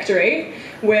education factory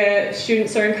where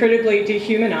students are incredibly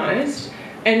dehumanized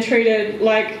and treated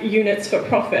like units for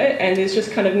profit, and there's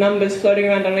just kind of numbers floating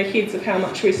around on our heads of how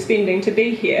much we're spending to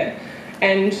be here.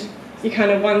 And you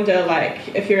kind of wonder,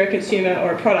 like, if you're a consumer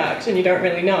or a product and you don't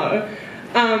really know.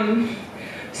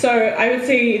 So I would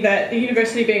see that the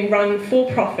university being run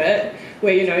for profit,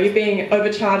 where you're being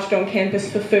overcharged on campus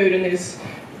for food and there's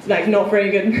like not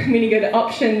many good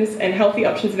options and healthy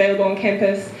options available on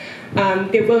campus.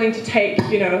 They're willing to take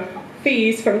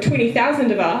fees from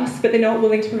 20,000 of us, but they're not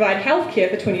willing to provide healthcare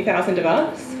for 20,000 of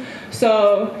us.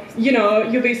 So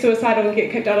you'll be suicidal and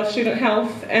get kicked out of student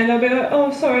health, and they'll be like,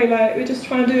 oh sorry, like we're just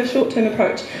trying to do a short-term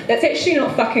approach. That's actually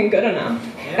not fucking good enough,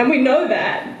 and we know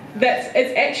that.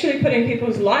 It's actually putting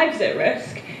people's lives at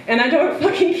risk, and I don't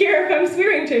fucking care if I'm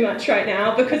swearing too much right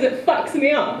now because it fucks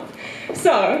me off.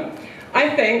 So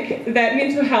I think that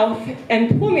mental health,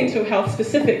 and poor mental health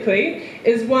specifically,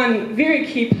 is one very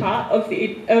key part of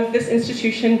this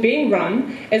institution being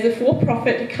run as a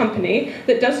for-profit company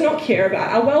that does not care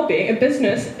about our well-being. A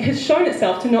business has shown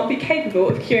itself to not be capable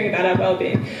of caring about our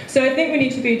well-being. So I think we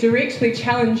need to be directly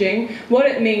challenging what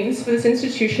it means for this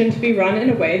institution to be run in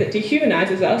a way that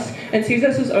dehumanises us and sees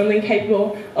us as only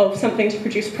capable of something to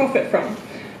produce profit from.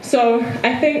 So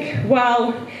I think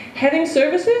while having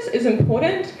services is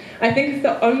important, I think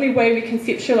the only way we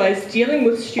conceptualise dealing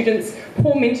with students'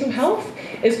 poor mental health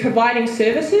is providing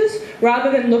services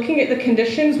rather than looking at the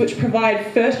conditions which provide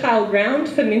fertile ground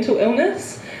for mental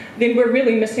illness, then we're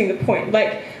really missing the point.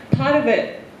 Like, part of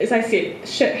it, as I said,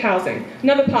 shit housing.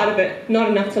 Another part of it, not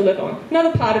enough to live on.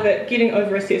 Another part of it, getting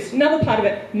over-assessed. Another part of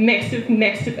it, massive,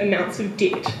 massive amounts of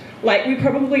debt. Like, we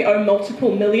probably owe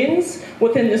multiple millions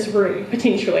within this room,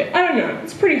 potentially. I don't know,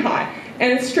 it's pretty high,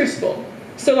 and it's stressful.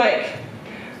 So, like,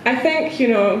 I think, you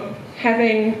know,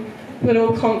 having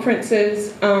little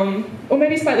conferences, or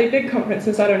maybe slightly big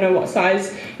conferences, I don't know what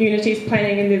size Unity's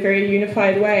planning in their very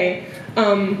unified way.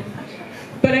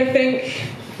 But I think,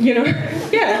 you know,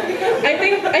 yeah, I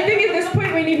think at this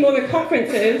point we need more than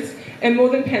conferences and more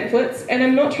than pamphlets, and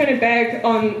I'm not trying to bag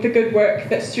on the good work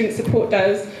that student support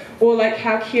does, or like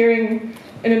how caring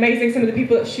and amazing some of the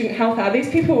people at Student Health are.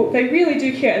 These people, they really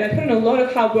do care, and they put in a lot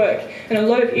of hard work and a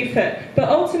lot of effort, but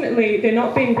ultimately they're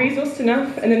not being resourced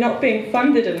enough and they're not being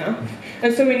funded enough.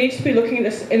 And so we need to be looking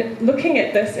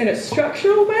at this in a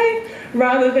structural way,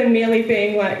 rather than merely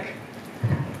being like,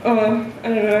 oh, I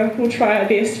don't know, we'll try our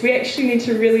best. We actually need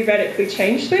to really radically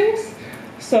change things.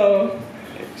 So,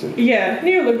 yeah,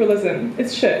 neoliberalism,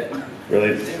 it's shit.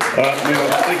 Brilliant. All right,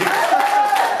 thank you.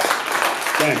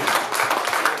 Thanks.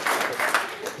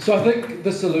 So I think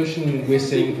the solution we're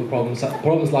seeing for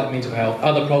problems like mental health,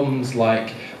 other problems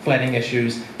like flooding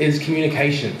issues, is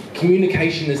communication.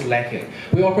 Communication is lacking.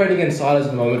 We're operating in silos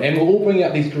at the moment, and we're all bringing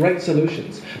up these great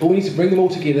solutions, but we need to bring them all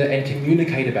together and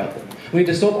communicate about them. We need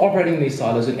to stop operating in these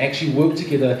silos and actually work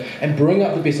together and bring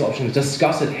up the best options,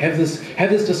 discuss it, have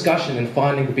this discussion and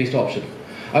finding the best option.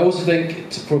 I also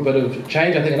think, for a bit of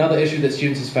change, I think another issue that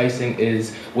students is facing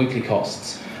is weekly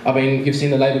costs. I mean, you've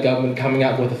seen the Labour government coming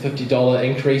up with a $50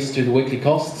 increase to the weekly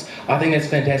costs. I think that's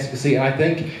fantastic to see, and I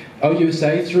think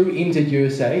OUSA, through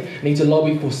NZUSA, need to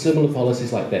lobby for similar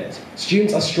policies like that.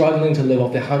 Students are struggling to live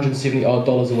off their $170 odd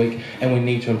a week, and we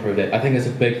need to improve that. I think it's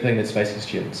a big thing that's facing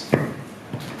students.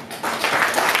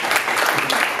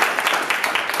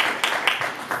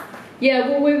 Yeah,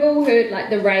 well, we've all heard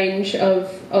like the range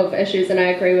of issues, and I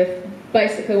agree with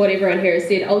basically what everyone here has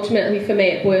said. Ultimately, for me,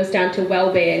 it boils down to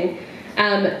well-being.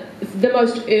 The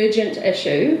most urgent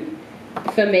issue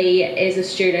for me as a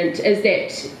student is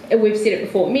that, we've said it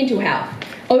before, mental health.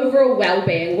 Overall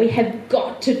well-being, we have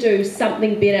got to do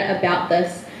something better about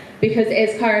this, because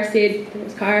as Kyra said,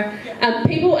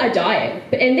 people are dying,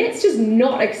 and that's just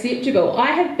not acceptable. I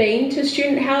have been to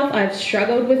student health, I've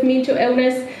struggled with mental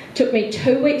illness, took me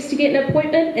 2 weeks to get an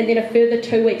appointment and then a further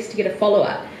 2 weeks to get a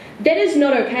follow-up. That is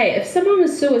not okay. If someone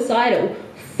was suicidal,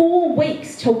 4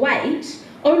 weeks to wait,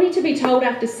 only to be told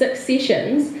after 6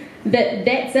 sessions that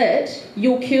that's it,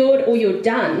 you're cured or you're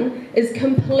done, is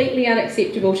completely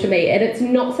unacceptable to me, and it's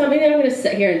not something that I'm going to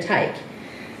sit here and take.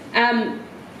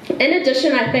 In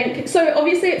addition, I think, so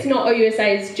obviously it's not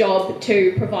OUSA's job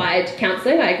to provide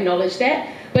counselling, I acknowledge that,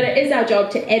 but it is our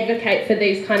job to advocate for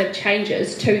these kind of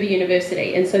changes to the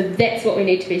university, and so that's what we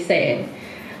need to be seeing.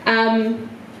 I'd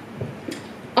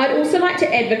also like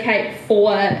to advocate for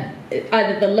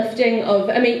either the lifting of,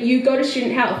 I mean, you go to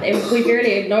student health and we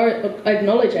barely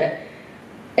acknowledge it.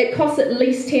 It costs at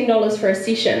least $10 for a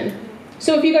session.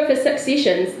 So if you go for 6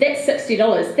 sessions, that's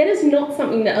 $60. That is not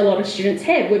something that a lot of students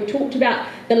have. We've talked about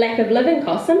the lack of living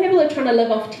costs. Some people are trying to live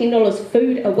off $10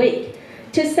 food a week.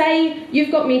 To say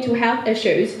you've got mental health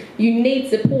issues, you need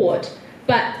support,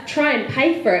 but try and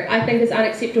pay for it, I think is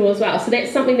unacceptable as well. So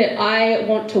that's something that I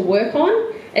want to work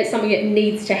on. It's something that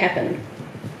needs to happen.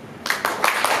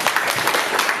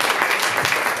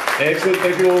 Excellent,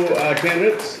 thank you all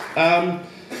candidates.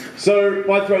 So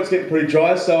my throat's getting pretty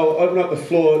dry, so I'll open up the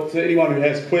floor to anyone who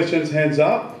has questions, hands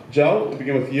up. Joel, we'll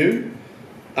begin with you.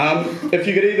 If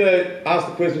you could either ask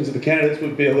the questions of the candidates,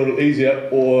 would be a little easier,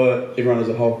 or everyone as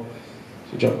a whole.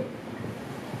 So Joel.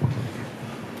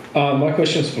 My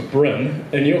question is for Bryn.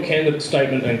 In your candidate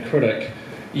statement and critic,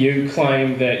 you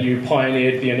claim that you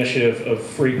pioneered the initiative of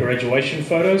free graduation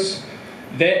photos.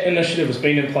 That initiative has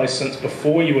been in place since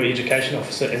before you were education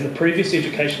officer, and the previous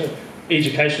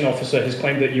education officer has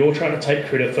claimed that you're trying to take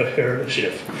credit for her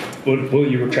initiative. Will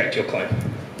you retract your claim?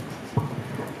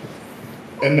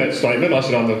 in that statement, I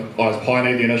said I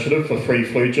pioneered the initiative for free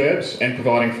flu jabs and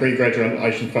providing free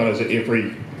graduation photos at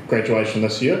every graduation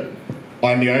this year.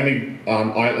 I'm the only,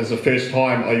 it's the first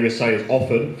time OUSA has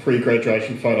offered free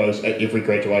graduation photos at every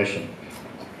graduation.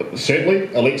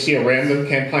 Certainly, Alexia ran the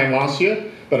campaign last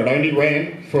year, but it only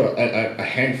ran for a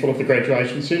handful of the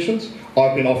graduation sessions.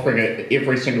 I've been offering it at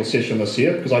every single session this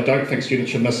year because I don't think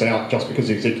students should miss out just because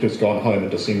the executive's gone home in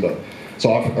December.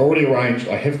 So I've already arranged,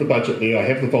 I have the budget there, I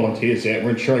have the volunteers there, and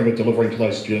we're ensuring we're delivering to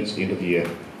those students at the end of the year.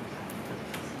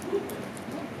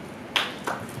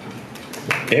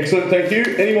 Excellent, thank you.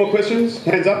 Any more questions?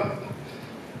 Hands up.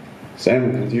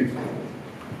 Sam, with you.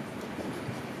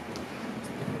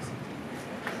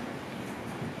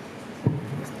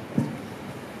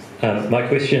 My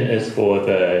question is for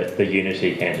the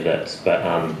Unity candidates, but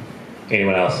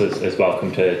anyone else is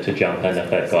welcome to jump in if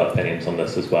they've got opinions on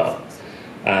this as well.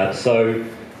 So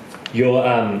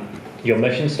your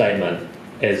mission statement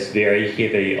is very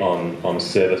heavy on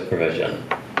service provision,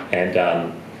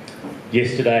 and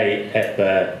yesterday at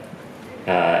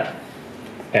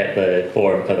the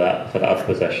forum for the other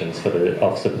positions, for the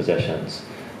officer positions,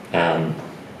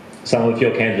 some of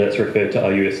your candidates referred to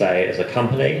OUSA as a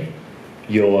company.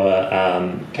 Your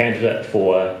candidate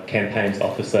for campaigns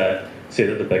officer said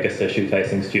that the biggest issue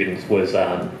facing students was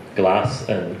glass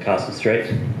in Castle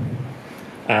Street.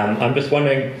 I'm just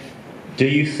wondering, do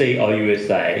you see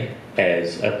OUSA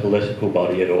as a political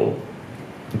body at all?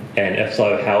 And if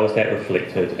so, how is that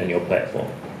reflected in your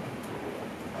platform?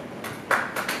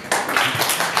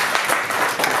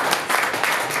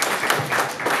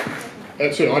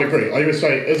 Absolutely, I'd agree.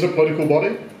 OUSA is a political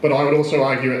body, but I would also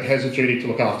argue it has a duty to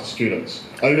look after students.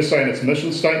 OUSA in its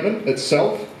mission statement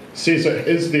itself says it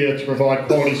is there to provide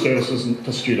quality services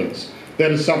to students.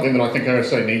 That is something that I think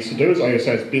OUSA needs to do, is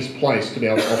OUSA is best placed to be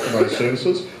able to offer those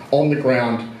services on the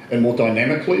ground and more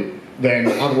dynamically than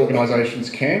other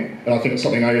organisations can, and I think it's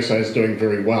something OUSA is doing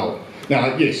very well.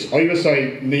 Now, yes,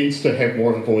 OUSA needs to have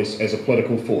more of a voice as a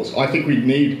political force. I think we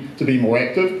need to be more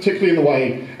active, particularly in the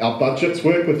way our budgets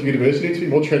work with the university. We need to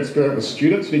be more transparent with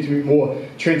students. We need to be more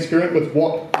transparent with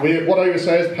what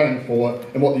OUSA is paying for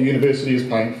and what the university is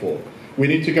paying for. We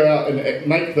need to go out and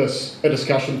make this a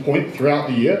discussion point throughout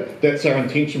the year. That's our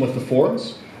intention with the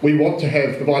forums. We want to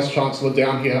have the Vice-Chancellor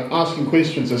down here asking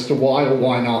questions as to why or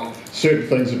why not certain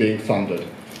things are being funded.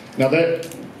 Now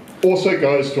that also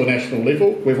goes to a national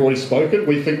level. We've already spoken.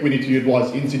 We think we need to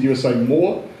utilise NZUSA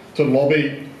more to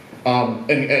lobby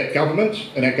at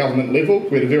government and at government level.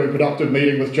 We had a very productive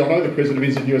meeting with Jono, the President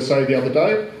of NZUSA, the other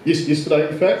day, yesterday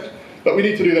in fact. But we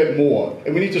need to do that more,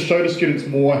 and we need to show to students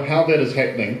more how that is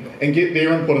happening and get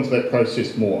their input into that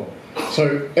process more.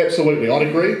 So absolutely, I'd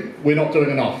agree, we're not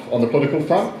doing enough on the political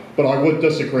front, but I would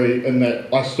disagree in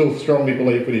that I still strongly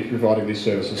believe we need to be providing these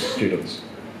services to students.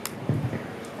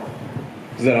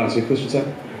 Does that answer your question,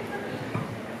 Sam?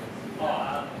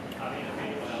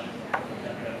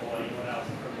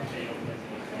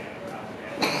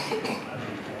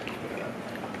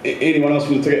 Anyone else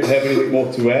want to have anything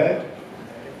more to add?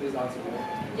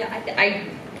 Yeah, I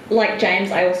like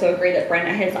James, I also agree that Brent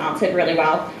has answered really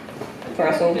well for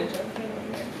us all.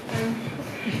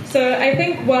 So I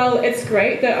think while it's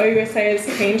great that OUSA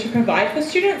is keen to provide for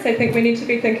students, I think we need to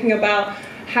be thinking about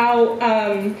how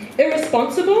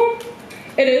irresponsible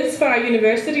it is for our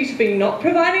university to be not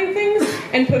providing things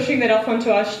and pushing that off onto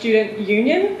our student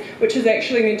union, which is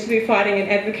actually meant to be fighting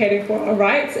and advocating for our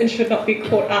rights and should not be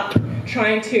caught up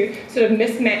trying to sort of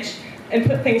mismatch and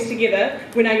put things together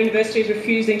when our university is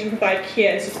refusing to provide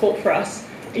care and support for us,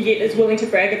 yet is willing to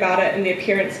brag about it in the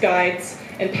appearance guides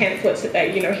and pamphlets that they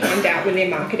hand out when they're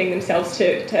marketing themselves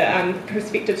to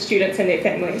prospective students and their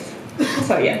families.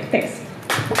 So yeah, thanks.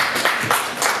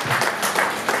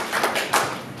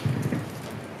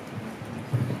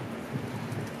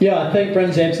 Yeah, I think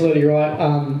Bryn's absolutely right.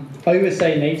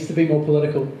 OUSA needs to be more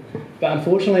political, but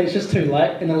unfortunately it's just too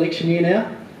late in election year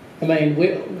now. I mean,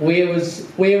 where was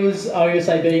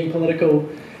OUSA being political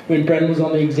when Bryn was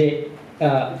on the exec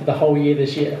for the whole year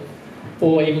this year,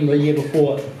 or even the year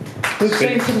before? We've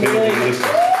seen some really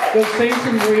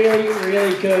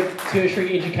good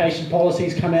tertiary education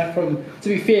policies come out from, to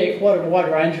be fair, quite a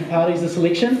wide range of parties this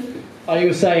election.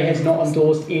 OUSA has not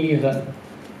endorsed any of them.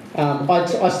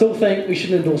 I still think we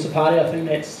shouldn't endorse a party. I think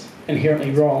that's inherently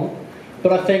wrong.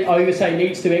 But I think OUSA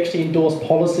needs to actually endorse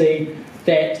policy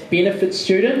that benefits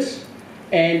students.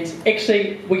 And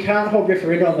actually, we can't hold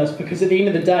referendum on this because at the end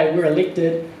of the day, we're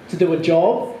elected to do a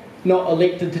job, not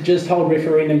elected to just hold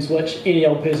referendums, which any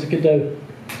old person could do.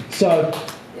 So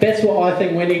that's what I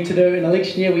think we need to do. In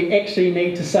election year, we actually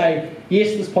need to say,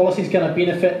 yes, this policy is going to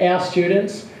benefit our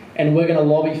students, and we're going to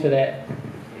lobby for that.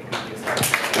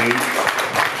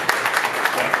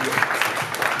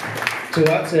 To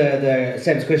answer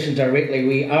Sam's question directly,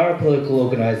 we are a political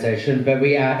organisation, but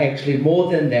we are actually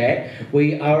more than that.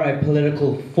 We are a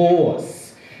political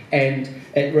force, and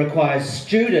it requires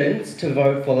students to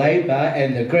vote for Labour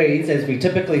and the Greens, as we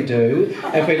typically do,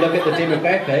 if we look at the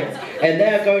demographics, and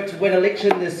they are going to win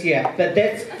election this year. But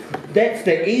that's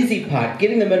the easy part.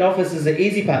 Getting them in office is the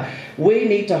easy part. We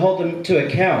need to hold them to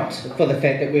account for the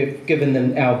fact that we've given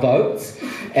them our votes,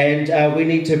 and we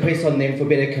need to press on them for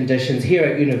better conditions here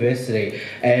at university.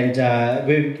 And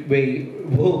we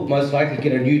will most likely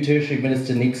get a new tertiary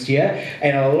minister next year,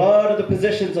 and a lot of the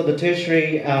positions on the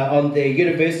tertiary, on the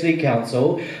university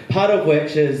council, part of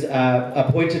which is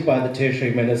appointed by the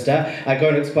tertiary minister, are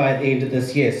going to expire at the end of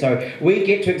this year. So we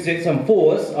get to exert some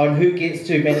force on who gets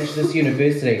to manage this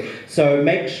university. So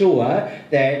make sure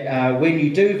that when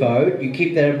you do vote, you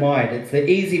keep that in mind. It's the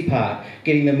easy part,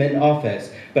 getting them in office,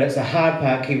 but it's the hard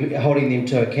part, holding them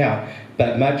to account.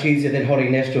 But much easier than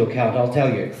holding Nash to account, I'll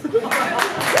tell you.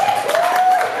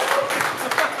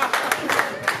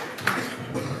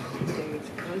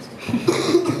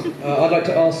 I'd like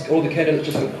to ask all the candidates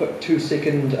just a quick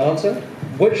 2-second answer.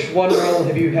 Which one role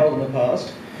have you held in the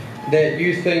past that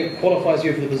you think qualifies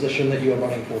you for the position that you are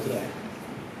running for today?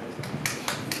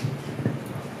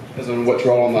 As in which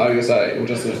role on the OUSA, or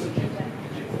just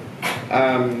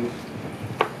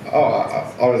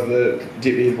I was the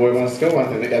deputy boy one school. I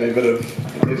think that gave me a bit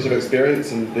of leadership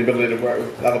experience and the ability to work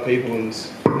with other people and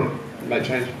make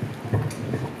change.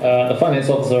 The finance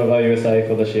officer of OUSA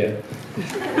for this year.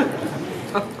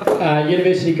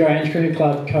 University Grange Cricket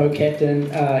Club co-captain,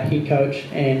 head coach,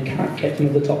 and current captain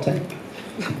of the top team.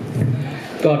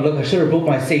 God, look, I should have brought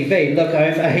my CV. Look,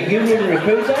 I'm a union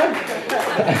recruiter.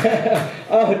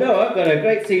 Oh no, I've got a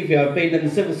great CV. I've been in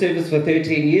the civil service for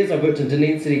 13 years. I've worked in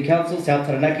Dunedin City Council, South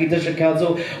Taranaki District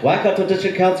Council, Waikato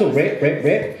District Council, rep.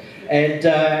 And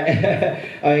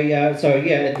so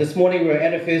yeah, this morning we're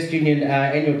at a First Union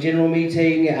annual general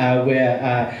meeting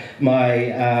where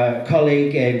my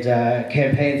colleague and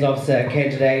campaigns officer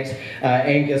candidate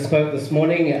Angus spoke this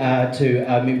morning to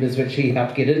our members, which he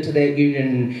helped get into that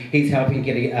union. He's helping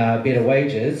get better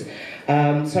wages.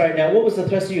 Sorry, now what was the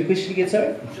thrust of your question again,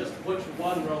 sorry? Just which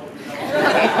one role?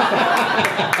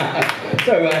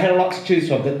 So I had a lot to choose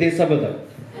from, but there's some of them.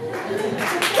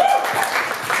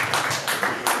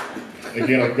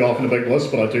 Again, I could go off in a big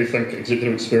list, but I do think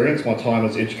executive experience, my time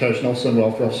as education officer and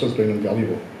welfare officer has been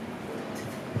invaluable.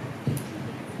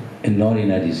 In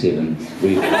 1987,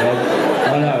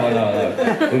 I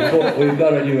know. We've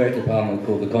got a new Act of Parliament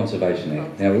called the Conservation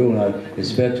Act. Now, we all know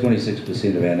it's about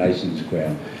 26% of our nation's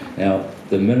ground. Now,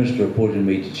 the Minister appointed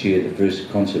me to chair the first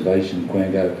conservation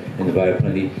quango in the Bay of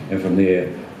Plenty, and from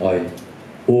there I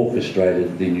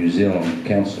orchestrated the New Zealand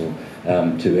Council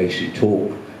to actually talk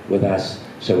with us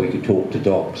so we could talk to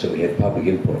DOC, so we had public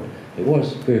input. It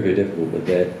was very, very difficult, but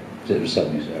that was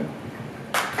something so.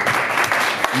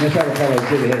 And this other fellow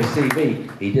said he had a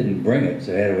CV. He didn't bring it,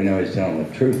 so how do we know he's telling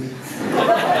the truth?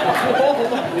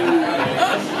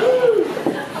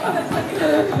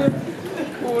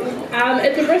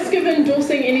 At the risk of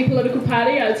endorsing any political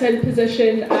party, I'd say the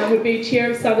position would be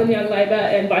Chair of Southern Young Labour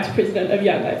and Vice President of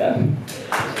Young Labour.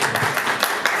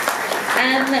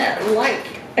 Like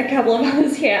a couple of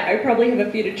others here, I probably have a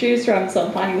few to choose from, so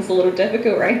I'm finding this a little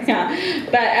difficult right now.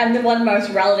 But the one most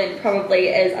relevant probably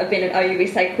is I've been an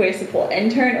OUSA Career Support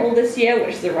Intern all this year,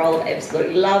 which is a role I've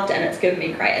absolutely loved, and it's given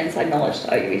me great inside knowledge to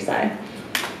OUSA.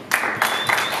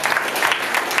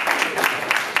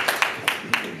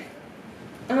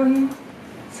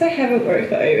 So I haven't worked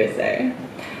for OUSA.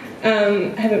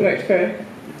 I haven't worked for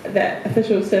that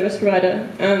official service provider.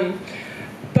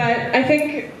 But I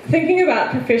think thinking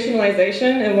about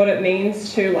professionalisation and what it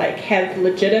means to have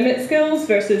legitimate skills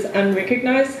versus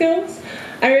unrecognised skills,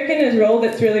 I reckon a role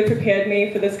that's really prepared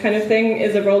me for this kind of thing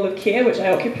is a role of care, which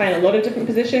I occupy in a lot of different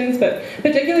positions, but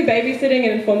particularly babysitting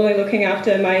and informally looking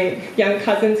after my young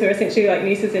cousins who are essentially like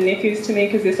nieces and nephews to me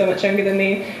because they're so much younger than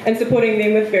me, and supporting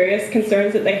them with various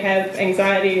concerns that they have,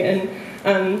 anxiety and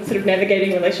sort of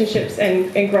navigating relationships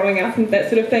and growing up and that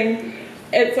sort of thing.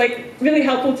 It's really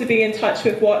helpful to be in touch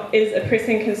with what is a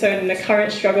pressing concern and a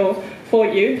current struggle for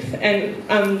youth. And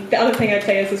the other thing I'd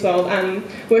say is as well,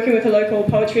 working with a local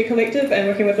poetry collective and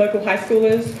working with local high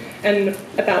schoolers and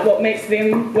about what makes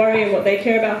them worry and what they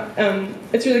care about.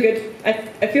 It's really good.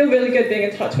 I feel really good being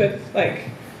in touch with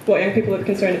what young people are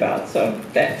concerned about. So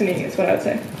that to me is what I would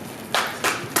say.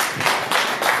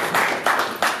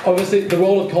 Obviously, the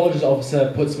role of colleges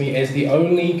officer puts me as the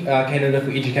only candidate for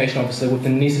education officer with the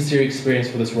necessary experience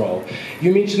for this role.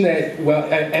 You mentioned that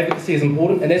advocacy is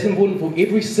important, and that's important for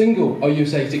every single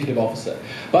OUSA executive officer.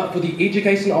 But for the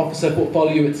education officer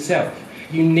portfolio itself,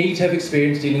 you need to have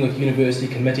experience dealing with university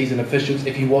committees and officials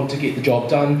if you want to get the job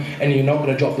done, and you're not going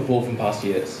to drop the ball from past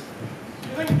years.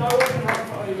 I think no one can run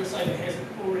for OUSA that hasn't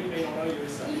already been on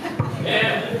OUSA.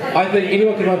 Yeah. I think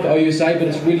anyone can run for OUSA, but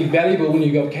it's really valuable when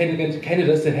you've got candidates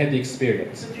that have the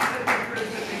experience.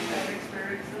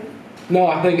 No,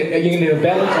 I think you need to have a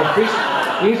balance of fresh.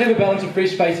 You need to have a balance of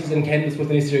fresh faces and candidates with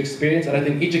the necessary experience, and I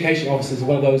think education officers is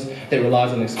one of those that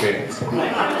relies on experience.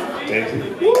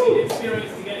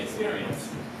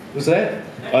 What's that?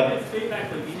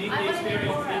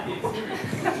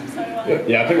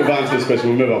 Yeah, I think we've answered this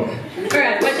question. We'll move on.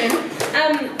 Alright, my turn.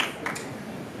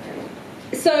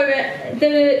 So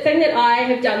the thing that I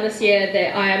have done this year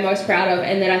that I am most proud of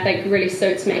and that I think really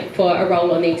suits me for a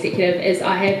role on the executive is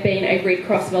I have been a Red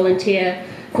Cross volunteer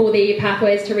for the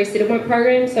Pathways to Resettlement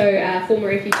program, so former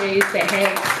refugees that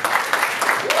have...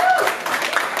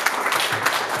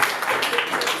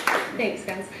 Thanks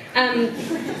guys.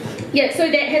 Yeah,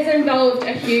 so that has involved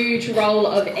a huge role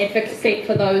of advocacy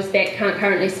for those that can't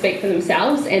currently speak for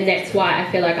themselves, and that's why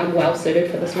I feel like I'm well suited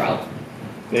for this role.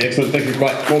 Yeah, excellent, thank you.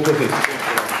 Right, more questions.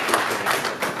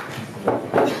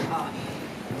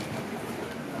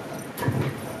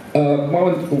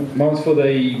 Mine's for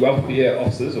the welfare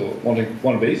officers, or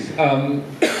wannabes.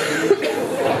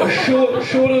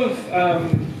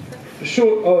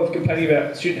 Short of complaining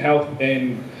about student health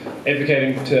and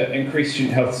advocating to increase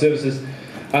student health services,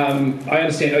 I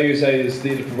understand OUSA is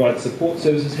there to provide support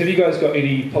services. Have you guys got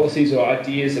any policies or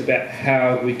ideas about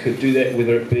how we could do that,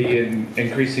 whether it be in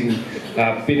increasing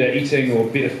better eating or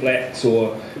better flats,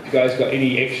 or have you guys got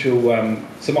any actual,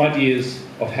 some ideas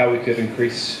of how we could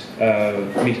increase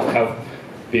mental health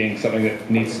being something that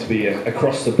needs to be a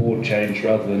across the board change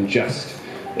rather than just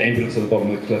the ambulance at the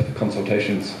bottom of the cliff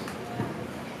consultations?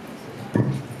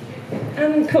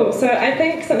 Cool, so I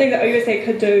think something that OUSA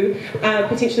could do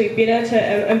potentially better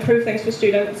to improve things for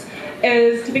students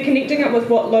is to be connecting up with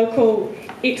what local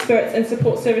experts and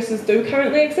support services do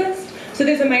currently exist. So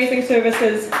there's amazing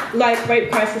services like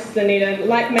Rape Crisis Dunedin,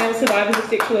 like Male Survivors of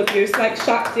Sexual Abuse, like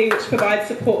SHARC-D, which provides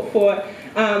support for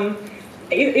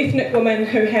ethnic women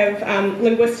who have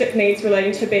linguistic needs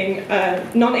relating to being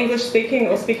non-English speaking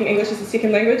or speaking English as a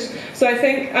second language. So I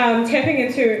think tapping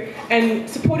into and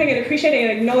supporting and appreciating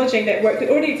and acknowledging that work that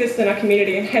already exists in our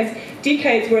community and has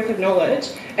decades worth of knowledge,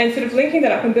 and sort of linking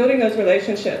that up and building those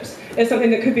relationships is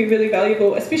something that could be really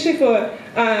valuable, especially for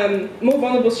more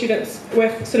vulnerable students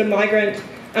with sort of migrant,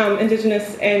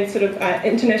 Indigenous and sort of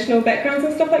international backgrounds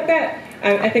and stuff like that.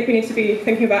 I think we need to be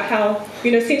thinking about how,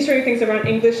 censoring things around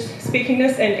English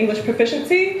speakingness and English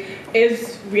proficiency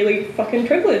is really fucking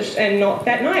privileged and not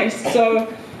that nice. So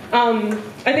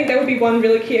I think that would be one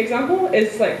really key example,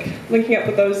 is like linking up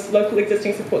with those local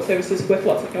existing support services with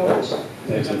lots of knowledge.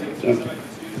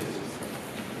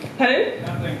 Pardon?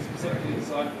 Nothing specifically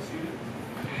designed for students.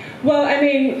 Well, I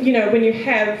mean, when you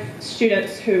have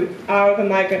students who are of a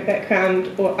migrant background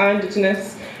or are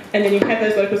Indigenous, and then you have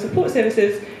those local support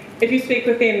services, if you speak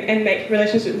with them and make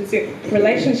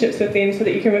relationships with them so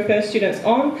that you can refer students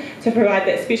on to provide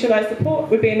that specialised support,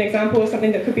 would be an example of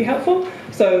something that could be helpful.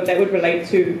 So that would relate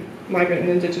to migrant and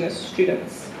Indigenous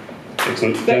students.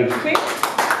 Excellent.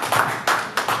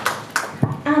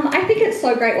 I think it's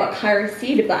so great what Kyra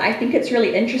said, but I think it's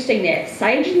really interesting that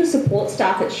Sage and the support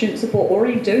staff at Student Support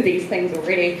already do these things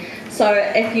already. So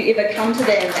if you ever come to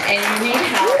them and you need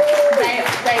help,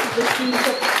 the student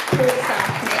support staff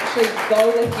can actually go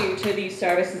with you to these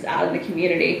services out in the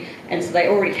community, and so they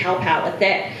already help out with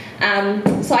that.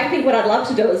 So I think what I'd love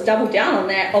to do is double down on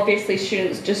that. Obviously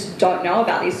students just don't know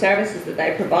about these services that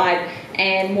they provide,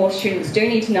 and more students do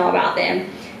need to know about them.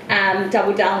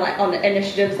 Double down on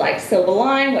initiatives like Silver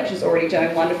Line, which is already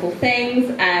doing wonderful things.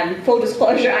 Full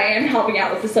disclosure, I am helping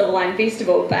out with the Silver Line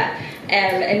Festival, but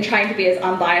in trying to be as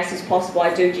unbiased as possible,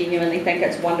 I do genuinely think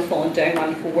it's wonderful and doing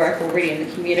wonderful work already in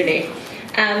the community.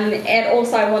 And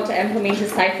also I want to implement a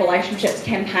Safe Relationships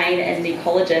campaign in the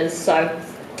colleges. So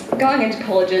going into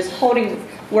colleges, holding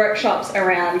workshops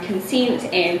around consent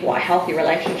and what healthy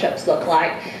relationships look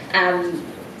like.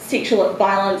 Sexual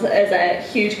violence is a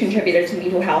huge contributor to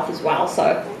mental health as well,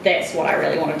 so that's what I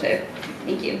really want to do.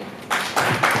 Thank you.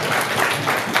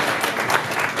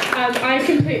 I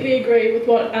completely agree with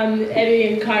what Abby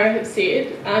and Kyra have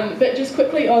said, but just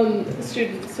quickly on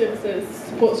student services,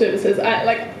 support services,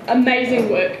 amazing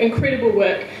work, incredible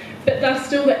work, but they're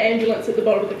still the ambulance at the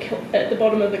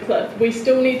bottom of the cliff. We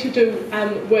still need to do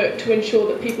work to ensure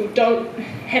that people don't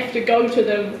have to go to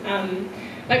them.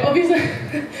 Obviously,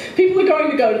 people are going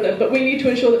to go to them, but we need to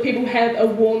ensure that people have a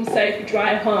warm, safe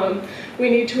drive home. We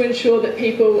need to ensure that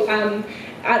people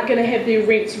aren't going to have their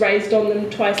rents raised on them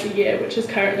twice a year, which is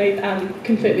currently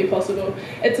completely possible.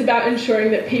 It's about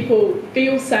ensuring that people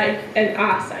feel safe and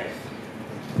are safe.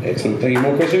 Excellent. Thank you.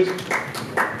 More questions?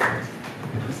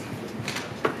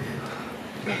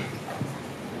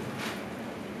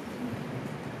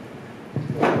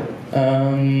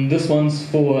 This one's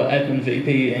for admin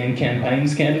VP and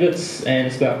campaigns candidates, and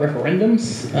it's about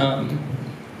referendums.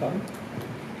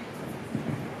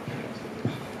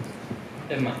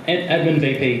 Admin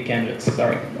VP candidates,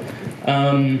 sorry.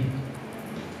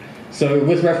 So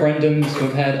with referendums,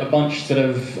 we've had a bunch that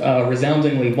have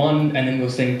resoundingly won, and then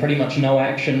we've seen pretty much no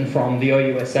action from the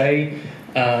OUSA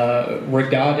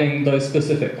regarding those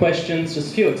specific questions.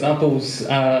 Just a few examples.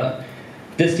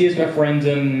 This year's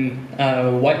referendum,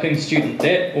 wiping student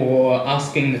debt, or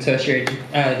asking the tertiary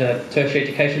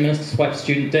education minister to wipe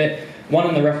student debt, won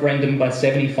in the referendum by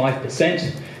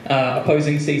 75%.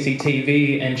 Opposing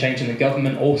CCTV and changing the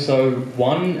government also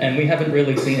won, and we haven't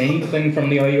really seen anything from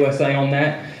the OUSA on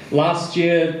that. Last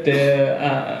year,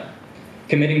 they're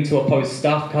committing to oppose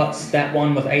staff cuts. That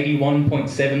won with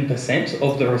 81.7%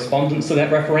 of the respondents to that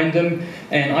referendum,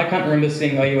 and I can't remember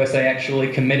seeing OUSA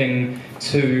actually committing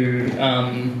to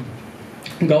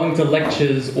going to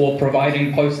lectures or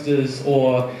providing posters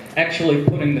or actually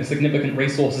putting the significant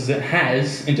resources it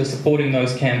has into supporting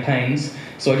those campaigns.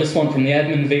 So I just want from the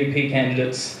admin VP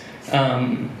candidates,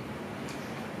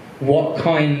 what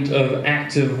kind of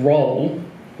active role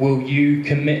will you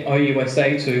commit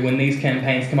OUSA to when these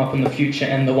campaigns come up in the future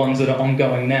and the ones that are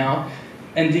ongoing now?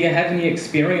 And do you have any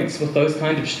experience with those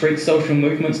kind of street social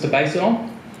movements to base it on?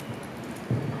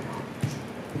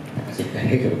 That's a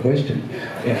heck of a question.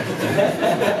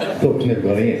 Yeah. Thought never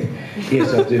got in.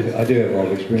 Yes, I do have a lot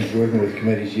of experience working with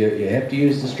committees. You have to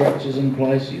use the structures in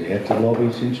place, you have to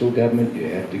lobby central government, you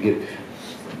have to get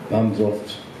bums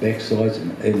off backsides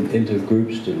and into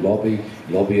groups to lobby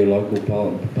your local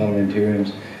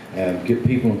parliamentarians, get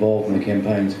people involved in the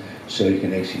campaigns so you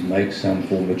can actually make some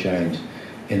form of change.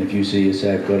 And if you see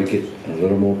yourself got to get a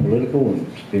little more political and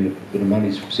spend a bit of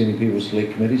money sending people to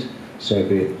select committees, so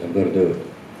be it, I've got to do it.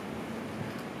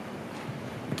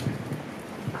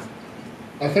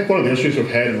 I think one of the issues we've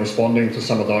had in responding to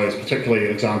some of those, particularly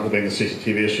an example being the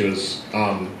CCTV issue, is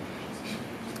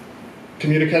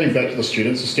communicating back to the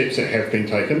students the steps that have been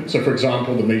taken. So for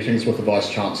example, the meetings with the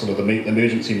Vice-Chancellor, the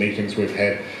emergency meetings we've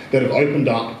had that have opened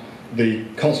up the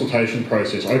consultation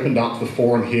process, opened up the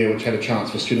forum here, which had a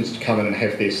chance for students to come in and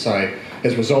have their say,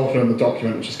 has resulted in the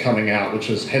document which is coming out, which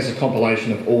has a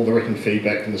compilation of all the written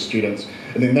feedback from the students.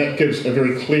 And then that gives a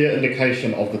very clear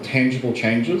indication of the tangible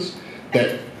changes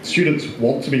that students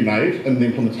want to be made in the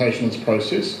implementation of this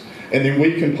process. And then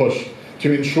we can push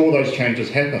to ensure those changes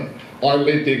happen. I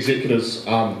led the executive's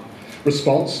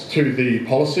response to the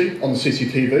policy on the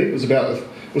CCTV. It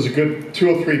was a good 2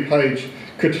 or 3 page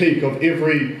critique of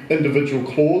every individual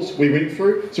clause we went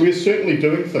through. So we're certainly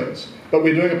doing things, but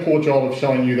we're doing a poor job of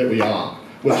showing you that we are,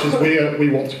 which is where we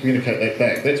want to communicate that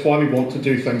back. That's why we want to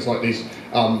do things like these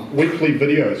weekly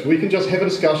videos. We can just have a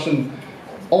discussion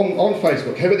on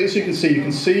Facebook, have it there so you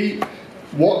can see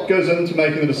what goes into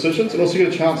making the decisions, and also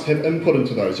get a chance to have input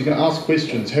into those. You can ask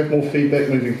questions, have more feedback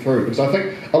moving through, because I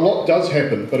think a lot does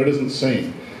happen, but it isn't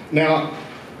seen. Now,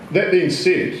 that being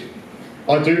said,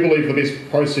 I do believe the best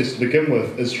process to begin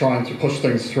with is trying to push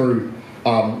things through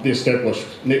the established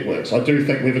networks. I do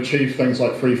think we've achieved things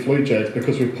like free flu jabs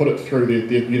because we've put it through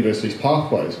the university's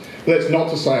pathways. But that's not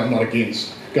to say I'm not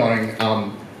against going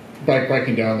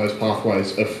breaking down those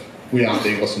pathways if we aren't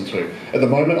being listened to. At the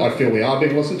moment, I feel we are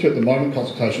being listened to. At the moment,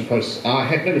 consultation processes are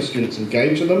happening with students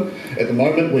engaged in them. At the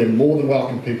moment, we're more than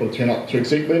welcome people to turn up to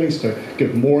exec meetings to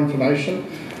give more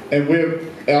information. And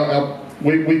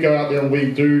we go out there and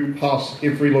we do pass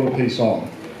every little piece on.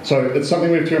 So it's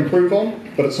something we have to improve on,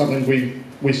 but it's something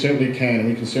we certainly can, and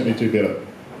we can certainly do better.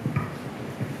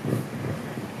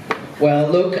 Well,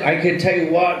 look, I can tell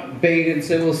you what, being in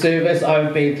civil service,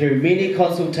 I've been through many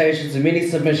consultations and many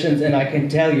submissions, and I can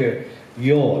tell you,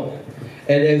 yawn.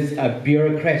 It is a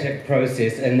bureaucratic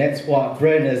process, and that's what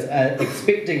Bryn is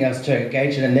expecting us to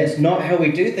engage in, and that's not how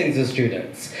we do things as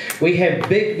students. We have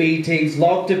big meetings,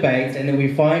 long debates, and then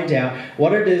we find out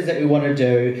what it is that we want to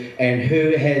do and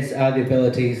who has the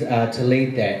abilities to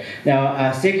lead that.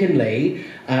 Now, secondly,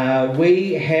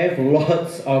 we have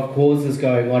lots of causes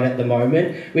going on at the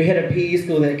moment. We had a PE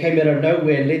school that came out of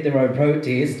nowhere and led their own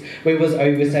protest. Where was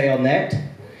OUSA on that?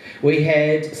 We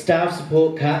had staff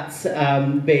support cuts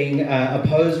being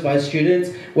opposed by students.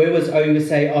 Where was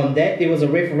OUSA on that? There was a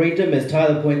referendum, as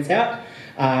Tyler points out,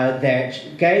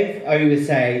 that gave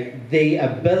OUSA the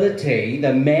ability,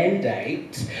 the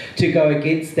mandate to go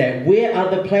against that. Where are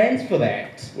the plans for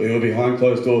that? We were behind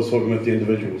closed doors talking with the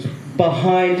individuals.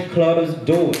 Behind closed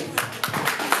doors.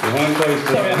 Behind closed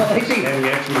doors.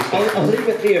 Sorry, I'll leave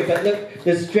it there, but look,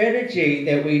 the strategy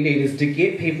that we need is to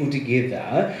get people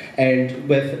together and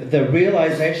with the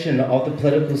realisation of the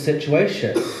political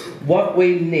situation. What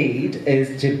we need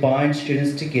is to bind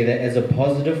students together as a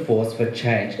positive force for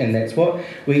change, and that's what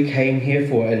we came here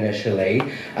for initially.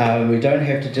 We don't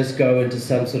have to just go into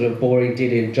some sort of boring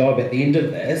dead-end job at the end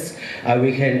of this.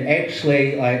 We can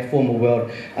actually form a world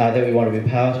that we want to be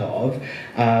part of.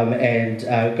 And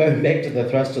going back to the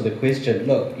thrust of the question,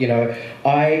 look,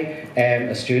 I am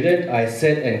a student. I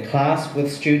sit in class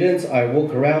with students. I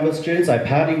walk around with students. I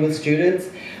party with students.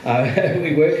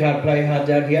 We work hard, play hard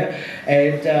down here,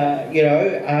 and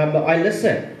I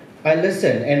listen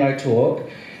and I talk,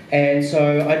 and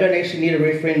so I don't actually need a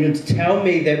referendum to tell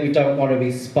me that we don't want to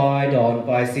be spied on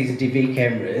by CCTV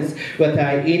cameras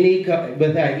without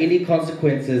any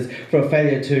consequences for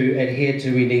failure to adhere to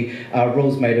any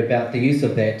rules made about the use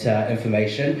of that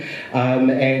information,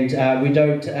 and we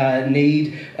don't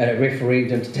need a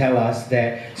referendum to tell us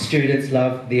that students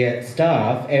love their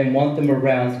staff and want them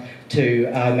around to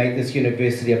make this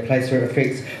university a place where it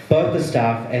affects both the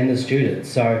staff and the students.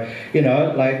 So,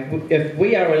 if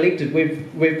we are elected,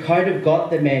 we've kind of got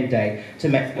the mandate to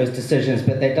make those decisions,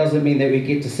 but that doesn't mean that we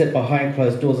get to sit behind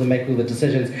closed doors and make all the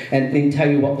decisions and then tell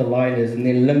you what the line is and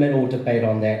then limit all debate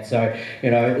on that. So,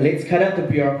 let's cut out the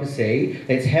bureaucracy,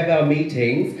 let's have our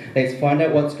meetings, let's find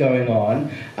out what's going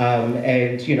on,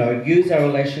 and, use our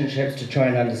relationships to try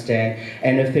and understand.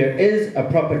 And if there is a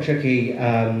proper tricky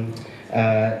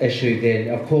issue, then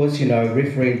of course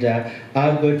referenda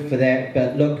are good for that,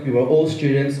 but look, we are all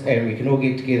students and we can all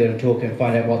get together and talk and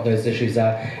find out what those issues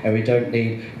are, and we don't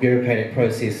need bureaucratic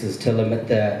processes to limit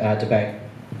the debate.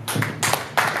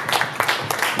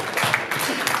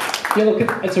 Yeah, look,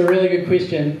 it's a really good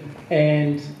question,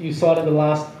 and you cited the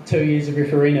last 2 years of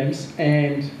referendums,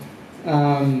 and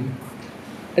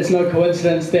it's no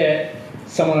coincidence that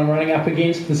someone I'm running up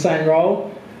against the same role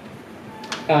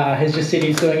has just said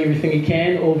he's doing everything he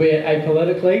can, albeit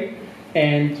apolitically,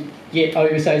 and yet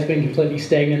OUSA has been completely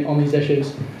stagnant on these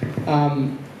issues.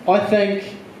 I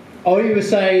think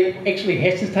OUSA actually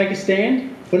has to take a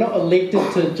stand. We're not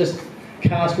elected to just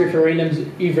cast referendums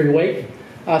every week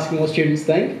asking what students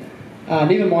think.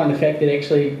 Never mind the fact that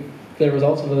actually the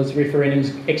results of those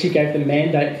referendums actually gave the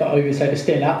mandate for OUSA to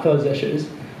stand up for those issues.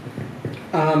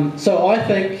 So I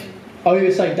think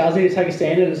OUSA does need to take a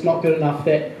stand, and it's not good enough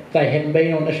that they haven't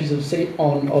been on issues of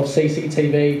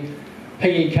CCTV,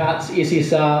 PE cuts,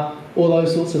 SSR, all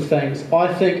those sorts of things.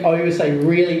 I think OUSA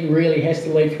really, really has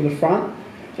to lead from the front.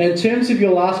 And in terms of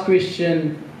your last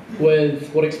question with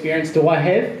what experience do I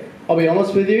have, I'll be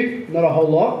honest with you, not a whole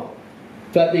lot.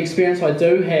 But the experience I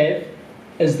do have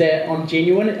is that I'm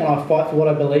genuine and I fight for what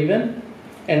I believe in.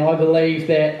 And I believe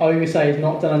that OUSA has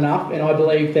not done enough, and I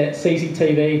believe that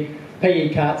CCTV,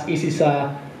 PE cuts,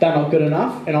 SSR, they're not good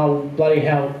enough, and I'll bloody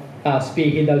hell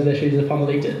spearhead those issues if I'm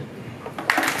elected.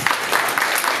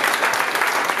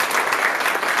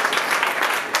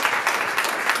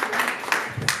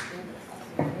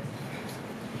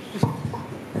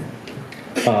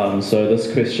 So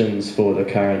this question's for the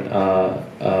current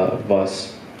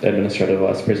Administrative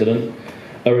Vice President.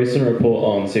 A recent report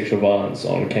on sexual violence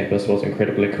on campus was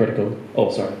incredibly critical.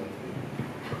 Oh, sorry.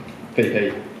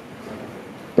 VP.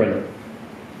 Bryn.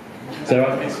 Is that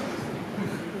right?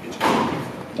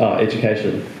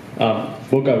 Education.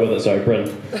 We'll go with it, sorry,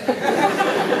 Bryn.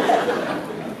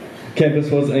 Campus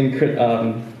was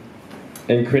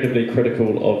incredibly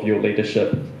critical of your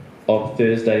leadership of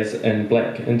Thursdays in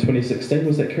Black in 2016.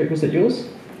 Was that correct? Was that yours?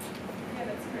 Yeah,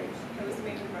 that's correct. That was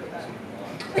me who wrote that.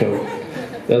 Cool.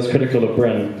 That was critical of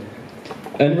Bryn.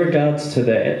 In regards to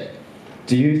that,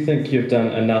 do you think you've done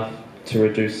enough to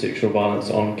reduce sexual violence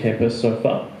on campus so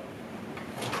far?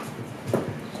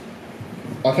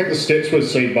 I think the steps we've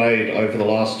seen made over the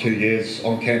last 2 years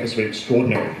on campus have been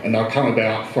extraordinary, and they'll come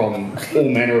about from all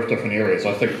manner of different areas.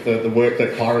 I think the work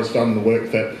that Kyra's done, the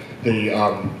work that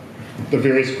the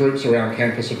various groups around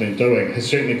campus have been doing has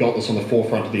certainly got this on the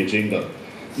forefront of the agenda.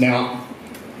 Now,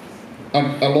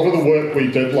 a lot of the work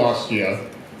we did last year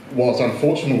was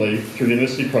unfortunately through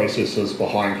university processes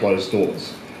behind closed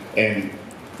doors, and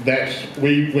that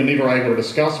we were never able to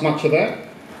discuss much of that,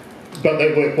 but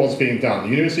that work was being done.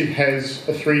 The university has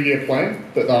a 3-year plan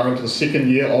that they're into the 2nd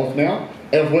year of now,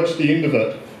 of which the end of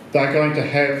it, they're going to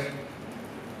have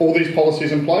all these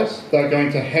policies in place, they're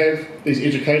going to have these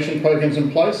education programs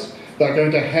in place, they're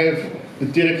going to have the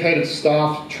dedicated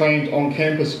staff trained on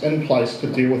campus in place to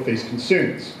deal with these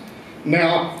concerns.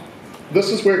 Now, this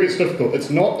is where it gets difficult.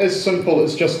 It's not as simple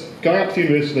as just going up to the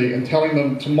university and telling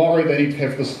them tomorrow they need to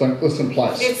have this in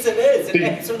place. Yes, it is. It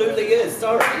absolutely is.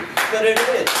 Sorry, but it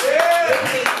is.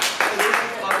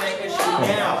 On that issue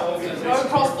now. No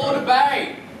cross-border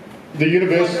debate. The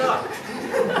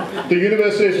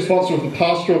university is responsible for the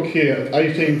pastoral care of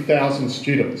 18,000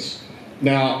 students.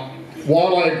 Now,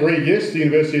 while I agree, yes, the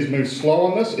university has moved slow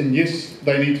on this, and yes,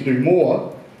 they need to do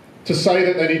more, to say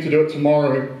that they need to do it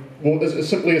tomorrow, well, it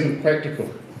simply isn't practical.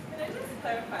 Can I just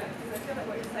clarify, because I feel like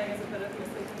what you're saying is a bit of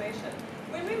misinformation.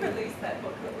 When we released that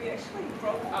booklet, we actually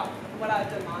broke up what our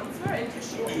demands were into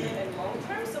short-term and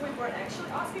long-term, so we weren't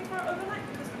actually asking for it overnight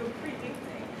because we were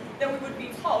predicting that we would be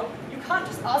told, you can't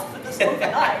just ask for this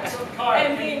overnight.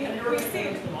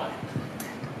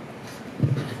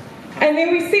 And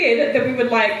then we said that we would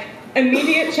like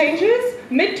immediate changes,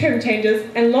 midterm changes,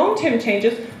 and long-term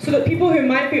changes so that people who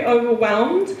might be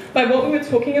overwhelmed by what we were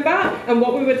talking about and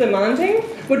what we were demanding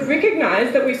would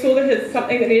recognise that we saw this as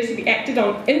something that needed to be acted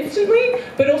on instantly,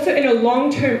 but also in a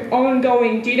long-term,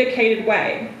 ongoing, dedicated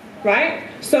way, right?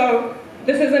 So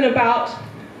this isn't about,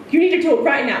 you need to do it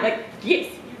right now. Like,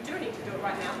 yes, you do need to do it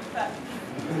right now, but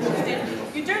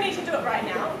you do need to do it right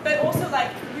now, but also like,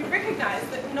 we recognise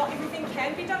that not everything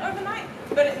can be done overnight,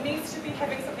 but it needs to be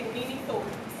having something meaningful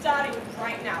starting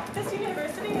right now. This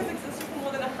university has existed for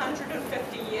more than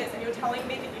 150 years, and you're telling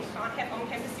me that you can't have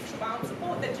on-campus sexual violence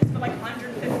support, that just for like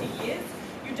 150 years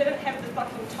you didn't have the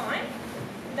fucking time?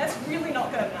 That's really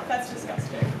not good enough. That's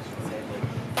disgusting.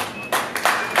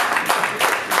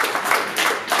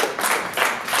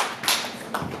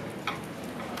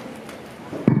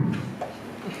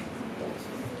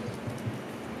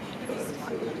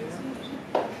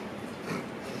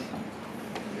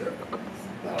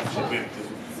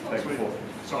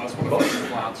 So I just want to finish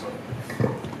the answer.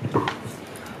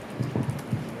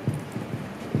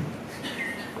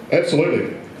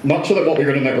 Absolutely. Much of what we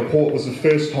read in that report was the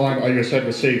first time OUSA had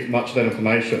received much of that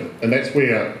information, and that's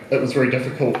where it was very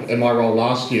difficult in my role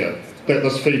last year that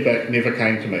this feedback never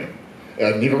came to me.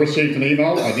 I never received an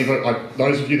email.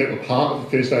 Those of you that were part of the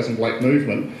First Days in Black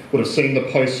movement would have seen the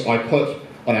posts I put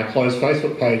on our closed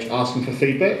Facebook page asking for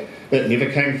feedback. That never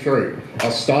came through.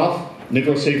 Our staff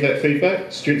never received that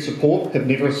feedback. Student support have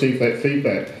never received that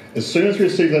feedback. As soon as we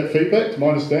receive that feedback, to my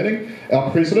understanding, our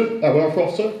president, our welfare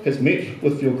officer, has met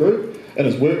with your group and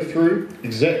has worked through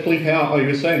exactly how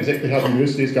OUSA and exactly how the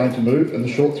university is going to move in the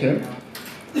short term.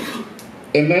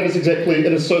 And that is exactly,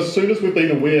 and so as soon as we've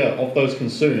been aware of those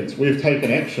concerns, we've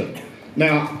taken action.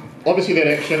 Now, obviously that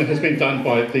action has been done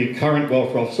by the current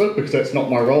welfare officer, because that's not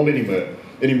my role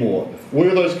anymore.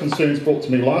 Were those concerns brought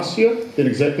to me last year, then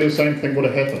exactly the same thing would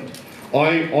have happened.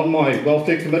 I, on my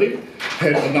welfare committee,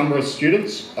 had a number of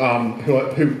students who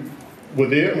were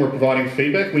there and were providing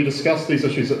feedback. We discussed these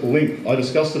issues at length. I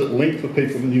discussed it at length with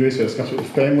people in the US. I discussed it with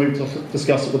family,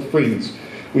 discussed it with friends.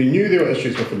 We knew there were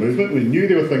issues with the movement. We knew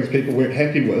there were things people weren't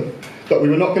happy with, but we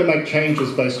were not going to make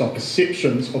changes based on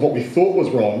perceptions of what we thought was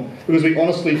wrong, because we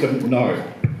honestly didn't know.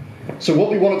 So what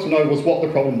we wanted to know was what the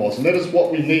problem was, and that is what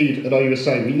we need at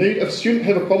OUSA. We need, if a student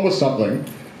have a problem with something,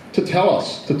 to tell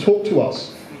us, to talk to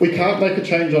us. We can't make a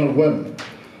change on a whim.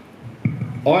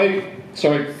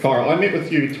 Sorry, Kyra, I met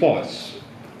with you twice.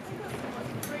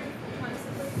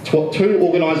 Two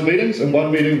organised meetings, and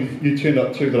one meeting you turned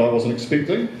up to that I wasn't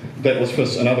expecting. That was for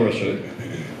another issue.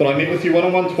 But I met with you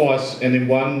one-on-one twice, and then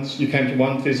you came to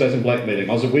one Thursdays in Black meeting.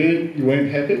 I was aware you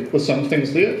weren't happy with some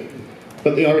things there,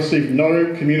 but then I received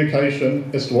no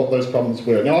communication as to what those problems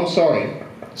were. Now, I'm sorry.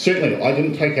 Certainly, I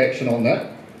didn't take action on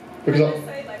that, because the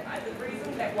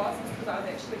reason that was because I was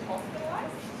actually hospitalised.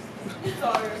 So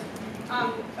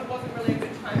it wasn't really a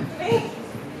good time for me,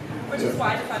 which is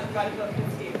why I decided to write a book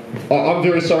instead. I'm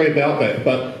very sorry about that,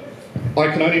 but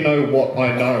I can only know what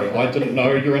I know. I didn't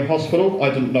know you're in hospital. I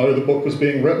didn't know the book was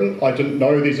being written. I didn't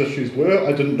know these issues were.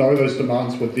 I didn't know those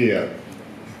demands were there.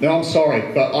 Now, I'm sorry,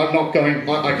 but I'm not going,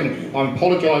 I'm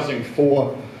apologising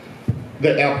for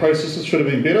that our processes should have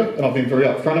been better, and I've been very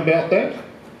upfront about that.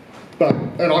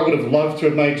 And I would have loved to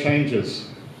have made changes,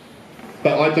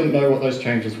 but I didn't know what those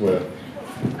changes were.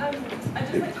 I'd just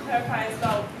like to clarify as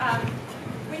well.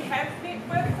 We have met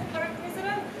with the current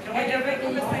president. Can we have a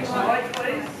conversation?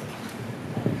 Please.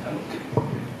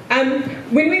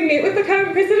 When we met with the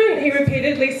current president, he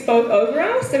repeatedly spoke over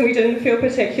us, and we didn't feel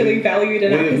particularly valued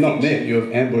in our position. We have not met. You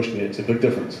have ambushed me. It's a big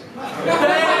difference.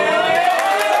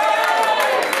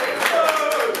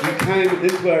 You came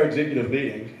into our executive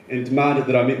meeting and demanded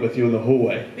that I met with you in the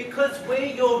hallway. Because we're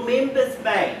your members,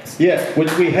 mate. Yeah,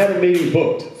 which we had a meeting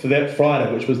booked for that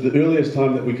Friday, which was the earliest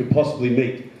time that we could possibly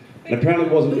meet. And apparently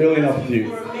it wasn't early enough for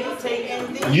you.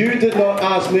 You did not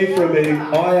ask me for a meeting,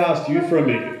 I asked you for a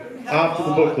meeting after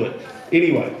the booklet.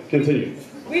 Anyway, continue.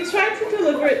 We tried to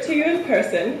deliver it to you in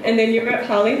person, and then you were at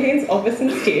Harley Haynes' office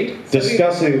instead.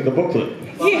 Discussing the booklet.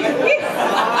 Yes.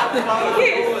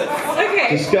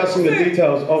 Okay. Discussing the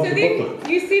details of so the booklet.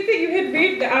 You said that you had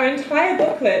read our entire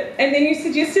booklet, and then you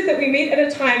suggested that we meet at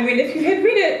a time when, if you had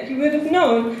read it, you would have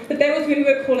known that that was when we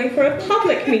were calling for a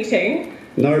public meeting.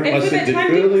 No, and I for said that the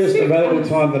time earliest to available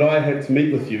time that I had to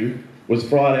meet with you was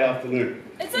Friday afternoon.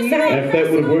 Is this And about if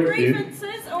that would have personal worked for you.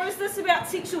 grievances, or is this about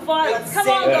sexual violence? Come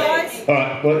on, guys.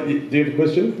 Alright, well, do you have a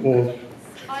question or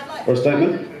a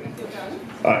statement?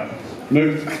 Alright,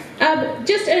 move.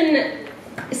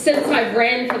 Since I've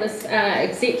ran for this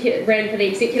ran for the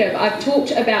executive, I've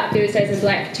talked about Thursdays in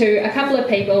Black to a couple of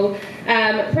people,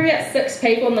 probably about 6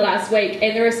 people in the last week,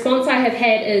 and the response I have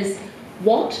had is,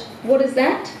 what? What is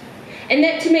that? And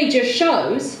that to me just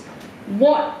shows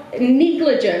what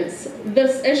negligence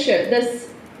this issue,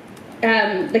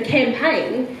 the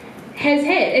campaign has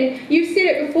had. And you've said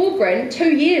it before, Bryn,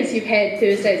 2 years you've had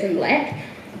Thursdays in Black.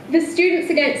 The Students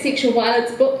Against Sexual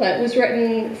Violence booklet was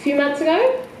written a few months ago.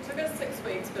 It took us 6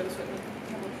 weeks, but it was written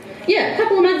Yeah, a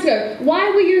couple of months ago.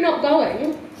 Why were you not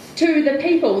going to the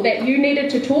people that you needed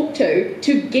to talk to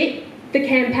get the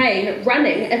campaign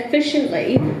running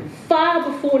efficiently far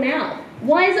before now?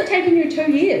 Why is it taking you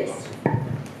 2 years?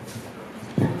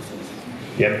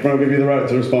 Yeah, I'll give you the right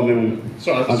to respond then.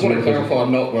 So I just want to clarify,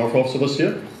 I'm not welfare officer this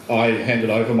year. I handed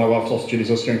over my wife's officer duties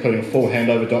this year, including a full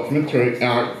handover document to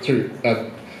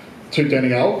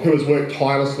Danielle, who has worked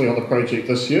tirelessly on the project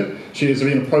this year. She has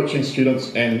been approaching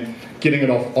students and getting it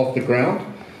off the ground.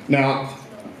 Now,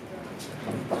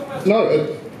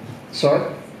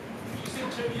 sorry?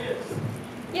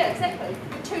 Yeah, exactly.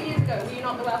 2 years ago, were you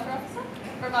not the welfare officer?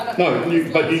 Or have I got No,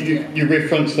 you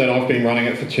referenced that I've been running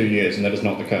it for 2 years, and that is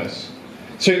not the case.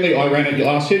 Certainly, I ran it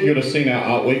last year. You'd have seen our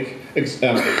Art Week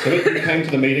exhibit. You came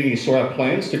to the meeting and you saw our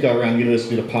plans to go around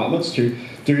university departments to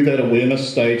do that awareness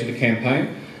stage of the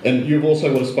campaign. And you've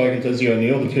also would have spoken to Izzy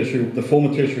O'Neill, the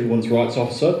former Tertiary Women's Rights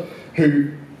Officer,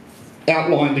 who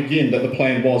outlined again that the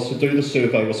plan was to do the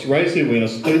survey, was to raise the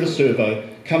awareness, do the survey,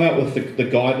 come out with the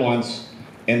guidelines,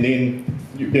 and then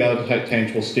you'd be able to take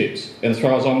tangible steps. And as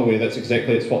far as I'm aware, that's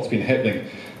what's been happening.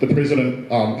 The President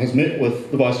has met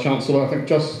with the Vice-Chancellor, I think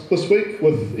just this week,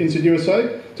 with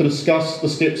NZUSA, to discuss the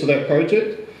steps of that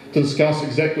project, to discuss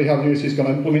exactly how the USA is going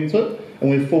to implement it, and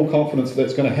we have full confidence that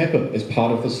that's going to happen as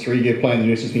part of this 3-year plan the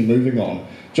USA has been moving on.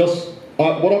 What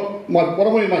I want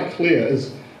to make clear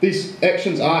is these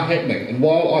actions are happening, and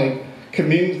while I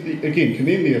commend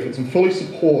the efforts and fully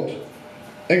support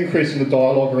increasing the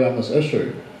dialogue around this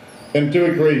issue, and do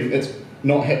agree it's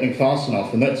not happening fast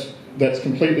enough, and that's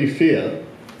completely fair.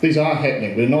 These are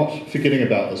happening. We're not forgetting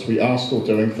about this. We are still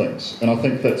doing things, and I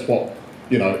think that's what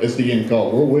is the end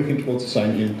goal. We're all working towards the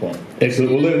same end point.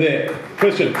 Excellent. We'll leave it there.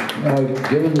 Question. No,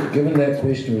 given that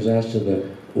question was asked to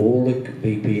all the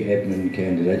VP admin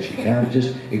candidates, you can't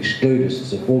just exclude us.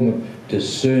 It's a form of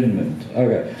discernment.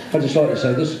 Okay, I'd just like to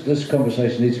say this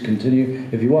conversation needs to continue.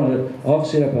 If you want it, I've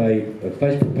set up a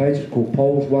Facebook page. It's called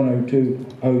Polls 102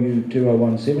 OU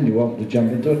 2017. You want to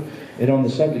jump into it? And on the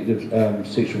subject of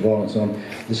sexual violence on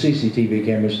the CCTV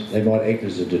cameras, they might act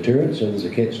as a deterrent, so there's a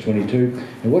catch-22.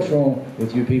 And what's wrong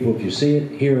with you people if you see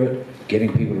it, hear it,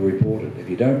 getting people to report it? If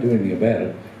you don't do anything about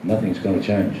it, nothing's going to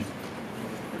change. It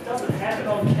doesn't happen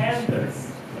on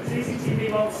campus. The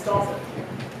CCTV won't stop it.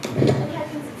 It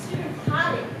happens at student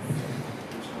parties.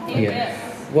 Yeah.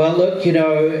 Well, look, you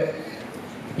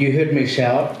heard me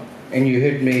shout and you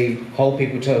heard me hold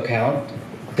people to account.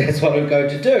 That's what I'm going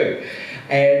to do.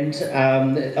 And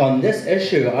on this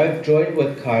issue, I've joined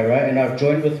with Kyra and I've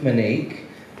joined with Monique,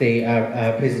 the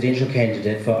presidential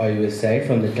candidate for OUSA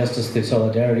from the Justice Through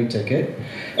Solidarity ticket.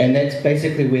 And that's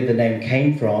basically where the name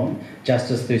came from,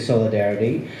 Justice Through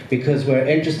Solidarity, because we're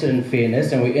interested in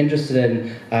fairness and we're interested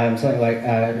in something like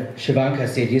Shivanka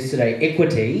said yesterday,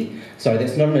 equity. Sorry,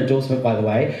 that's not an endorsement, by the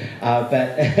way,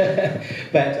 but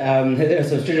there's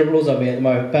some stringent rules on me at the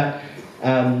moment. But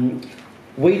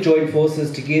we joined forces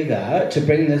together to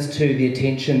bring this to the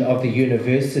attention of the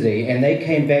university, and they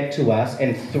came back to us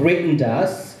and threatened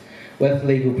us with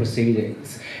legal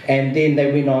proceedings. And then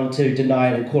they went on to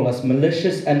deny it and call us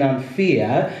malicious and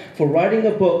unfair for writing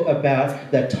a book about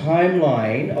the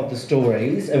timeline of the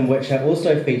stories, in which are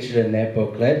also featured in that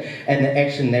booklet, and the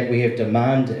action that we have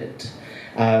demanded.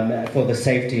 for the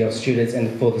safety of students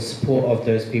and for the support of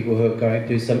those people who are going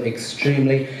through some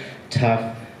extremely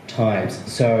tough times.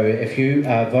 So if you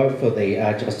vote for the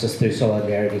Justice Through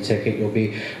Solidarity ticket, you'll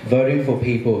be voting for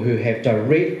people who have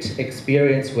direct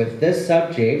experience with this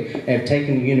subject and have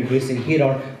taken the university head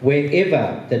on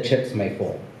wherever the chips may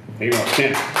fall. Thank you very much,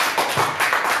 Ken.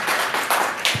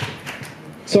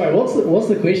 Sorry, what's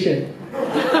the question?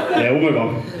 Yeah, we'll move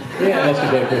on. Yeah, that's a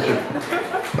great question.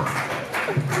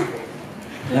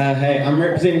 Hey, I'm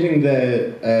representing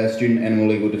the Student Animal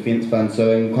Legal Defence Fund.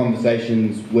 So in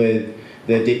conversations with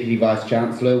the Deputy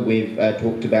Vice-Chancellor, we've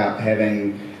talked about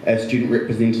having a student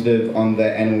representative on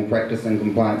the Animal Practice and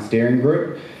Compliance Steering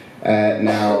Group.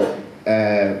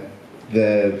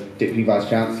 The Deputy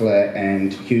Vice-Chancellor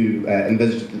and Hugh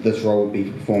envisaged that this role would be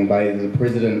performed by either the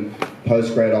President,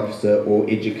 Postgrad Officer or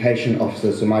Education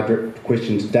Officer. So my direct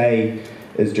question today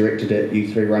is directed at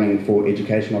you three running for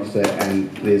Education Officer,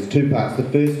 and there's two parts. The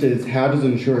first is, how does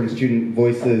ensuring student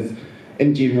voices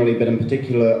in generally, but in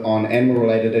particular on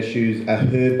animal-related issues, are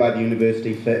heard by the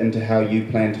university fit into how you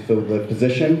plan to fill the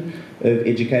position of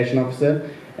Education Officer?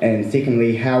 And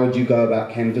secondly, how would you go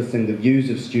about canvassing the views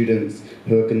of students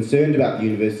who are concerned about the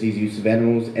university's use of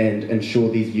animals and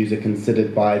ensure these views are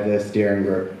considered by the steering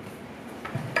group?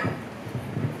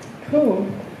 Cool.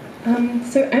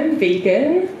 So I'm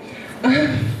vegan.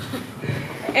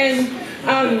 And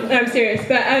I'm serious,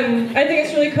 but I think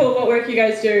it's really cool what work you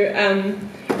guys do.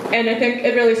 And I think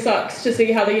it really sucks to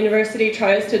see how the university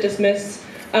tries to dismiss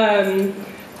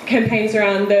campaigns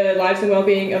around the lives and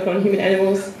well-being of non-human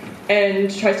animals and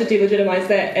tries to delegitimize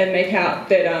that and make out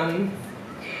that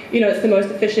it's the most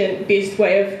efficient, best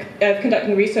way of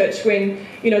conducting research when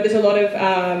there's a lot of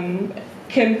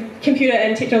computer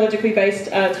and technologically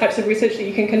based types of research that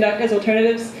you can conduct as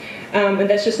alternatives, and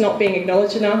that's just not being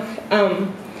acknowledged enough.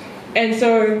 And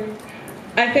so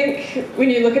I think when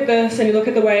you look at this and you look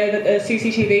at the way that the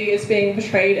CCTV is being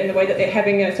portrayed and the way that they're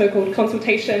having a so-called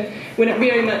consultation, when it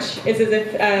very much is as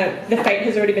if the fate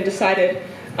has already been decided,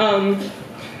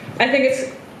 I think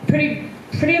it's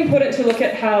pretty important to look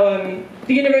at how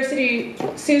the university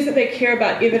says that they care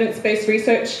about evidence-based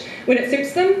research when it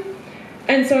suits them.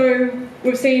 And so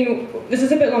we've seen, this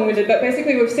is a bit long-winded, but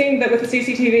basically we've seen that with the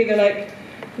CCTV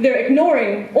they're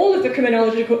ignoring all of the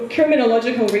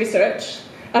criminological research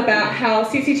about how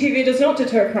CCTV does not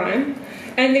deter crime.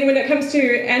 And then when it comes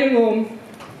to animal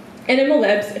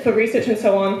labs for research and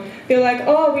so on, they're like,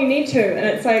 oh, we need to. And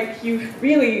it's like, you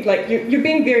really, you're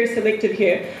being very selective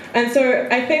here. And so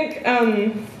I think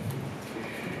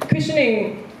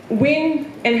questioning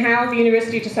when and how the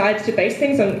university decides to base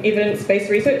things on evidence-based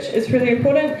research is really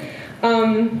important.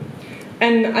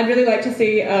 And I'd really like to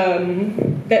see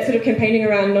that sort of campaigning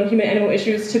around non-human animal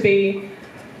issues to be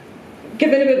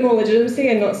given a bit more legitimacy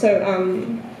and not so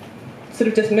sort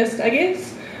of dismissed, I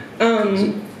guess.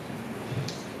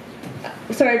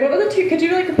 Sorry, what were the two? Could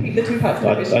you repeat the two parts of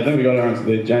the question? I think we got our answer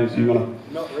there. James, you want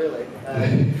to? Not really.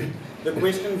 The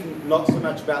question's not so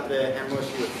much about the animal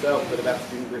issue itself, but about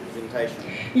student representation.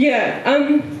 Yeah.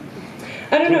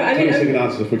 I don't know. 20 second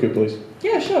answer, if we could, please.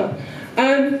 Yeah, sure.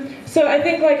 So I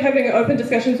think having open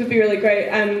discussions would be really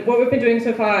great. What we've been doing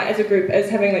so far as a group is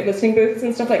having listening booths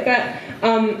and stuff like that.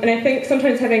 And I think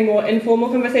sometimes having more informal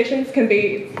conversations can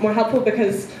be more helpful,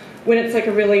 because when it's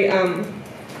a really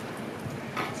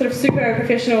sort of super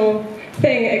professional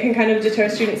thing, it can kind of deter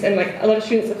students, and a lot of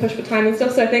students that push for time and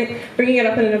stuff. So I think bringing it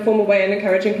up in an informal way and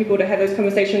encouraging people to have those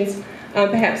conversations,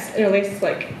 perhaps in a less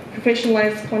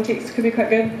professionalized context, could be quite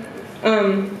good.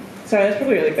 So that's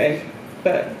probably really vague.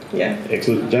 But yeah.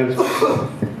 Excellent. James?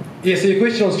 Yeah, so your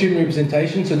question on student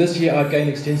representation. So this year I've gained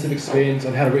extensive experience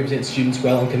on how to represent students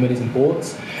well on committees and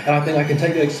boards, and I think I can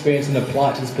take that experience and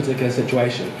apply it to this particular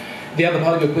situation. The other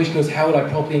part of your question was, how would I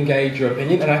properly engage your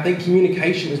opinion? And I think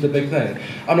communication is the big thing.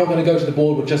 I'm not going to go to the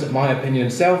board with just my opinion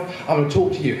itself. I'm going to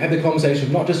talk to you, have the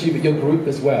conversation, not just you, but your group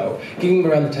as well, getting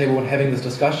them around the table and having this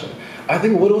discussion. I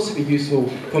think it would also be useful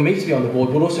for me to be on the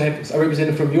board, but also have a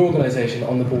representative from your organisation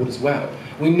on the board as well.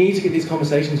 We need to get these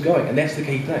conversations going, and that's the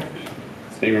key thing.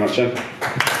 Thank you very much, Jim.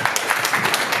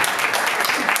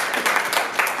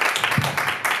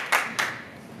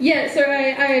 Yeah, so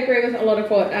I agree with a lot of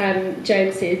what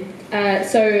James said.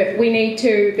 So we need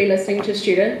to be listening to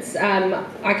students.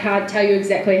 I can't tell you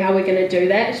exactly how we're going to do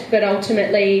that, but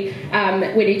ultimately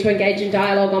we need to engage in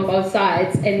dialogue on both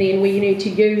sides, and then we need to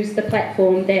use the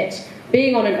platform that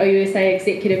being on an OUSA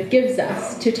executive gives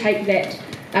us to take that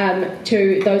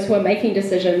to those who are making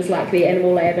decisions like the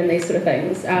animal lab and these sort of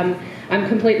things. I'm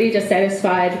completely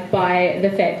dissatisfied by the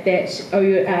fact that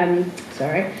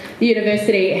the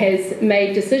university has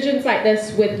made decisions like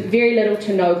this with very little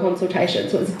to no consultation.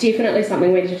 So it's definitely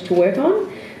something we need to work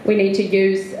on. We need to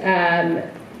use, as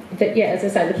I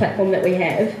say, the platform that we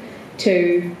have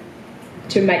to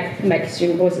make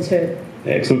student voices heard.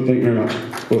 Excellent, thank you very much.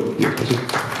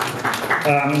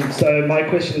 So my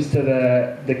questions to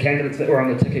the candidates that were on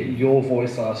the ticket Your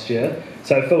Voice last year.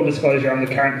 So full disclosure, I'm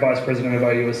the current Vice President of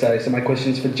OUSA, so my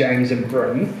question's for James and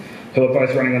Bryn, who are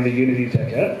both running on the Unity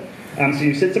ticket. So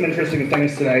you've said some interesting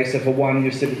things today. So for one,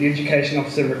 you've said that the education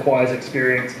officer requires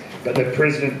experience, but the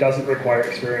president doesn't require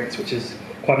experience, which is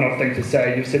quite an odd thing to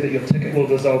say. You've said that your ticket will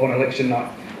dissolve on election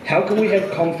night. How can we have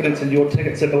confidence in your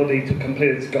ticket's ability to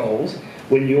complete its goals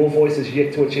when Your Voice is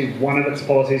yet to achieve one of its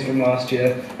policies from last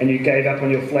year and you gave up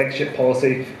on your flagship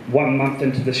policy 1 month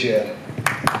into this year?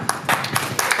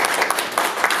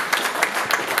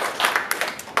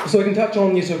 So I can touch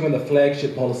on you talking about the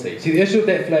flagship policy. See, the issue with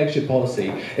that flagship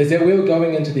policy is that we were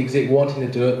going into the exec wanting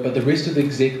to do it, but the rest of the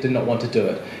exec did not want to do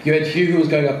it. You had Hugh who was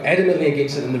going up adamantly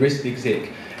against it and the rest of the exec.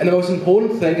 And the most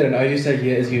important thing that I know you say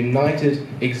here is united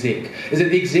exec. Is that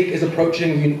the exec is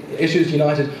approaching issues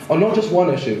united on not just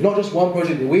one issue, not just one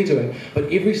project that we're doing,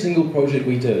 but every single project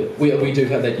we do for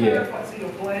that year. So you're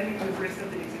blaming the rest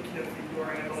of the executive for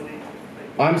your inability.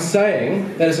 I'm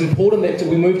saying that it's important that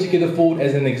we move together forward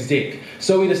as an exec.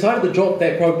 So we decided to drop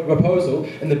that proposal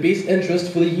in the best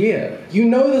interest for the year. You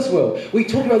know this, Will. We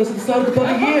talked about this at the start of the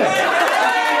bloody year.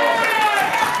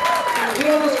 You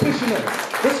know what this question is?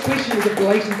 This question is a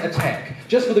blatant attack,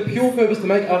 just for the pure purpose to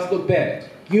make us look bad.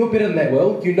 You're better than that,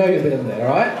 Will. You know you're better than that,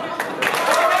 alright?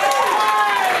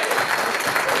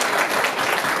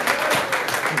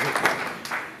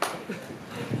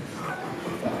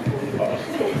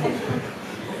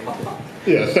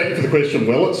 Yeah, thank you for the question,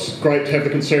 Will. It's great to have the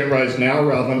concern raised now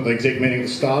rather than at the exec meeting at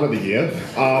the start of the year.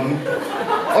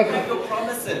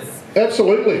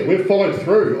 Absolutely, we've followed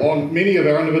through on many of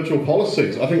our individual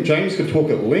policies. I think James could talk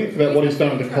at length about what he's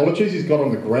done at the colleges. He's got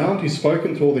on the ground, he's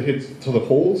spoken to all the heads to the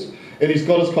halls, and he's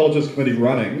got his colleges committee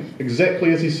running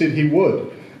exactly as he said he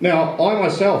would. Now, I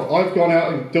myself, I've gone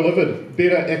out and delivered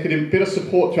better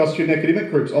support to our student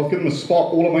academic groups. I've given them a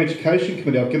spot all on my education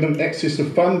committee. I've given them access to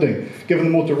funding, given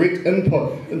them more direct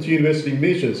input into university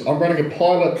measures. I'm running a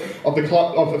pilot of the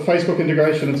Facebook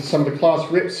integration into some of the class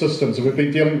rep systems, and we've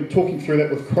been talking through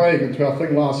that with Craig into our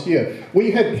thing last year.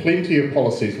 We had plenty of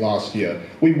policies last year.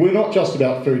 We were not just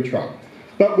about food truck.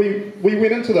 But we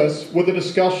went into this with a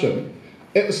discussion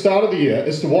at the start of the year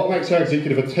as to what makes our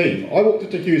executive a team. I walked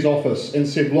into Hugh's office and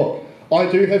said, look, I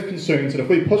do have concerns that if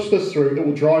we push this through, it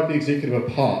will drive the executive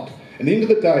apart. At the end of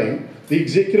the day, the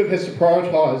executive has to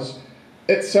prioritise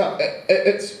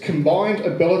its combined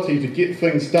ability to get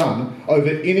things done over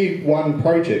any one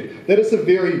project. That is the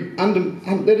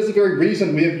very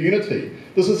reason we have unity.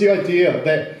 This is the idea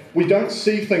that we don't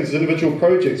see things as individual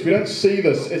projects. We don't see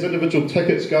this as individual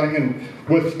tickets going in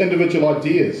with individual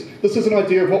ideas. This is an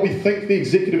idea of what we think the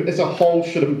executive as a whole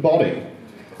should embody.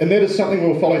 And that is something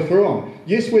we'll follow through on.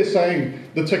 Yes, we're saying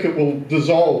the ticket will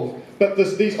dissolve, but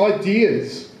these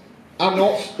ideas are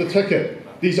not the ticket.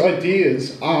 These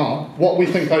ideas are what we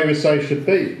think OUSA should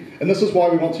be. And this is why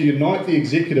we want to unite the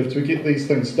executive to get these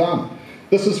things done.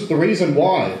 This is the reason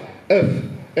why, if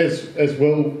as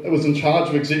Will was in charge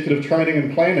of executive training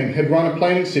and planning, had run a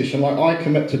planning session like I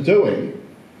commit to doing,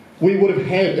 we would have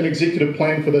had an executive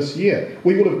plan for this year.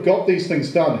 We would have got these things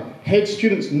done, had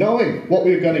students knowing what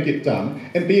we were going to get done,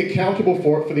 and be accountable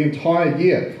for it for the entire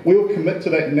year. We will commit to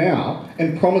that now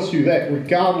and promise you that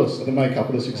regardless of the makeup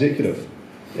of this executive.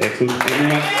 Excellent.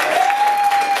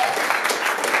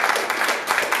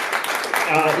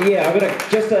 I've got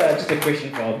just a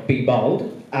question for Be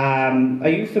Bold. Are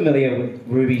you familiar with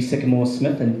Ruby Sycamore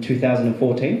Smith in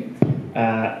 2014?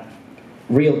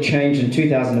 Real Change in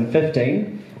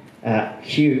 2015?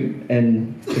 Hugh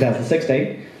in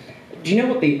 2016? Do you know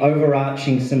what the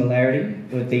overarching similarity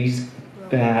with these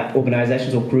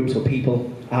organisations or groups or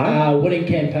people are? Winning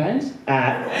campaigns?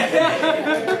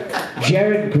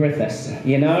 Jared Griffiths,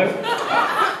 you know?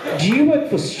 Do you work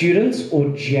for students or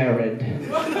Jared?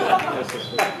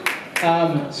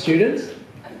 Students?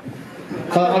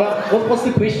 What's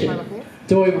the question?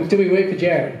 Do we work for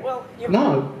Jared?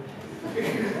 No.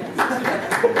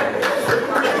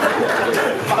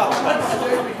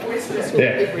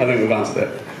 Yeah, I think we've answered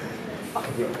that.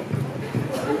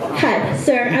 Hi,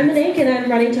 so I'm Monique and I'm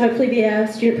running to hopefully be our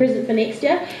student president for next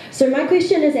year. So my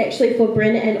question is actually for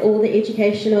Bryn and all the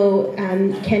educational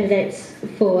candidates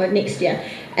for next year.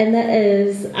 And that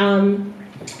is,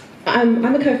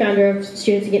 I'm a co-founder of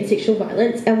Students Against Sexual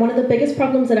Violence, and one of the biggest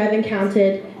problems that I've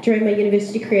encountered during my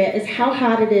university career is how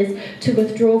hard it is to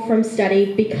withdraw from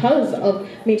study because of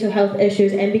mental health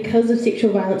issues and because of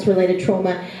sexual violence related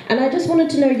trauma. And I just wanted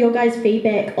to know your guys'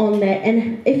 feedback on that,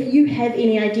 and if you have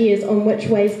any ideas on which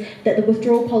ways that the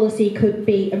withdrawal policy could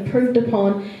be improved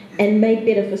upon and made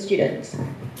better for students.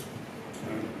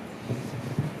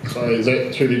 So is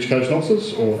that to the education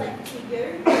officers or?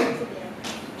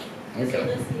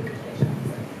 Okay.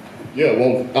 Yeah,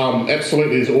 well,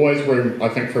 absolutely. There's always room, I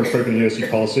think, for improving university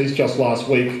policies. Just last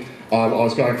week, I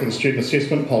was going through the student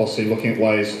assessment policy, looking at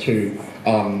ways to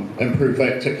improve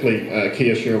that, particularly a key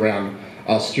issue around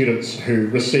students who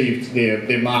received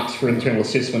their marks for internal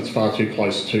assessments far too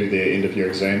close to their end-of-year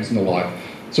exams and the like.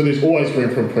 So there's always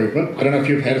room for improvement. I don't know if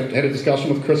you've had a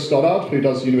discussion with Chris Stoddard, who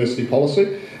does university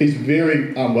policy. He's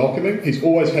very welcoming. He's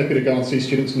always happy to go and see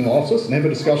students in the office and have a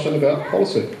discussion about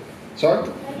policy.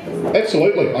 Sorry?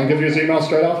 Absolutely. I can give you his email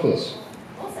straight after this.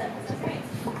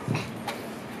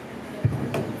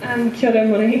 Kia ora,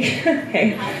 Monique.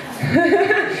 Hey.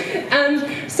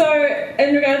 So,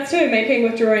 in regards to making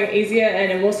withdrawing easier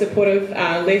and a more supportive,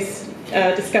 less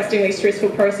disgustingly stressful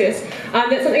process,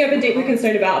 that's something I've been deeply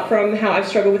concerned about from how I've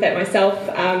struggled with that myself,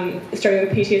 struggling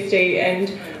with PTSD,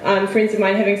 and friends of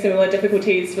mine having similar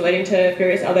difficulties relating to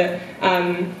various other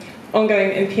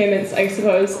ongoing impairments, I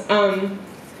suppose.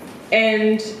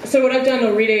 And so what I've done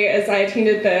already is I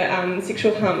attended the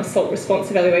Sexual Harm Assault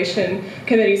Response Evaluation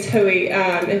Committee's HUI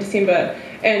in December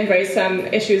and raised some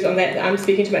issues on that. I'm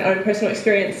speaking to my own personal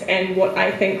experience and what I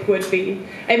think would be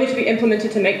able to be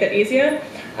implemented to make that easier.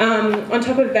 On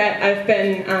top of that, I've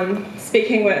been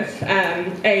speaking with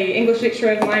a English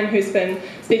lecturer of mine who's been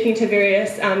speaking to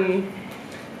various,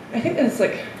 I think there's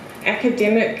like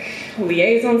academic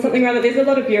liaison, something rather. There's a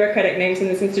lot of bureaucratic names in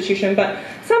this institution, but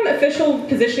some official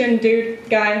position dude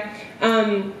guy,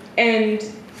 and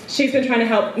she's been trying to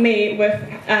help me with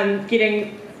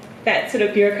getting that sort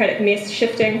of bureaucratic mess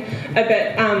shifting a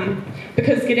bit,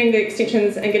 because getting the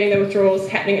extensions and getting the withdrawals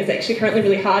happening is actually currently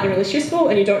really hard and really stressful,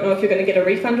 and you don't know if you're going to get a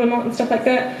refund or not and stuff like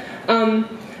that.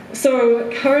 So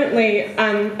currently,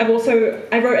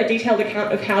 I wrote a detailed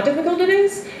account of how difficult it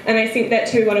is, and I sent that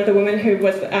to one of the women who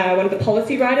was one of the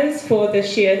policy writers for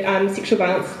this year sexual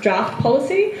violence draft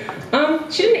policy.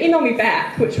 She didn't email me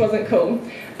back, which wasn't cool.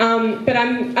 But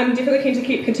I'm definitely keen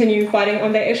to continue fighting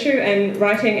on that issue and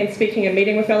writing and speaking and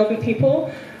meeting with relevant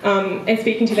people, and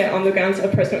speaking to that on the grounds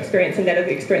of personal experience and that of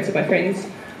the experience of my friends,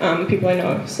 people I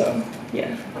know. So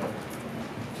yeah.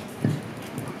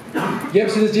 Yep,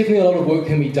 so there's definitely a lot of work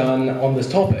can be done on this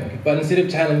topic, but instead of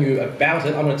telling you about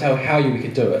it, I'm going to tell how we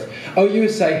could do it.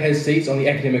 OUSA has seats on the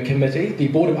Academic Committee, the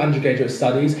Board of Undergraduate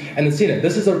Studies, and the Senate.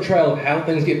 This is a trail of how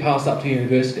things get passed up to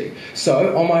university.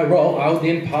 So, on my role, I would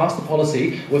then pass the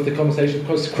policy with the conversation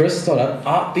with Chris Stoddard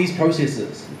up these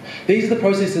processes. These are the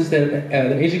processes that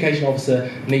an education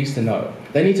officer needs to know.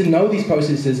 They need to know these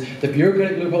processes, the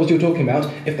bureaucratic loopholes you're talking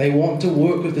about, if they want to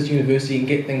work with this university and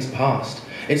get things passed.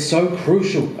 It's so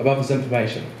crucial about this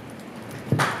information.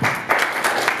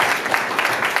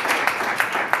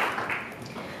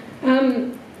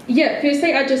 Yeah,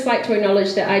 firstly, I'd just like to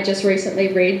acknowledge that I just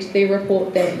recently read the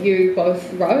report that you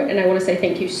both wrote, and I want to say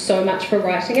thank you so much for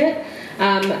writing it.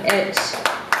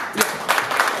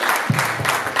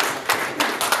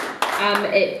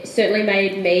 It certainly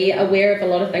made me aware of a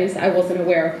lot of things that I wasn't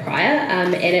aware of prior,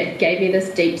 and it gave me this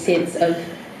deep sense of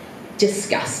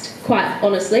disgust, quite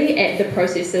honestly, at the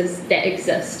processes that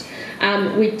exist.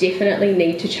 We definitely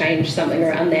need to change something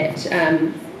around that.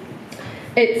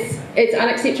 It's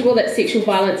unacceptable that sexual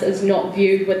violence is not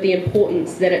viewed with the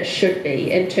importance that it should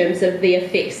be in terms of the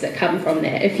effects that come from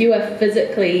that. If you are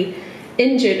physically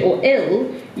injured or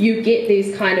ill, you get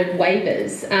these kind of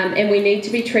waivers, and we need to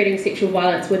be treating sexual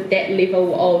violence with that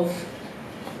level of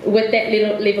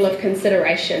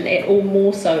consideration, or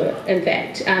more so, in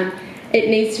fact. It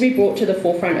needs to be brought to the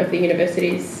forefront of the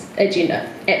university's agenda,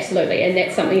 absolutely, and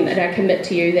that's something that I commit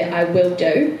to you that I will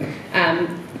do.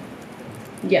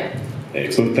 Yeah.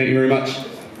 Excellent, thank you very much.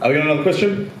 Have we got another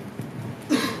question?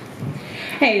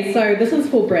 Hey, so this is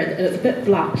for Bryn, and it's a bit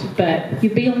blunt, but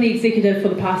you've been on the executive for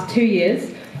the past 2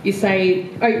 years. You say,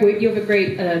 you've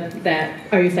agreed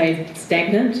that OUSA is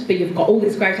stagnant, but you've got all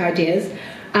these great ideas.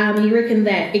 You reckon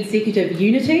that executive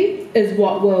unity is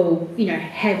what will,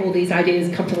 have all these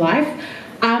ideas come to life.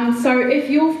 So if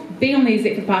you've been on the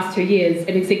exec for the past 2 years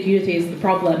and exec unity is the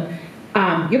problem,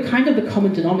 you're kind of the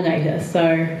common denominator.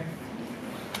 So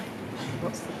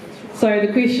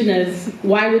the question is,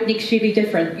 why would next year be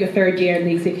different, your third year in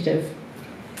the executive?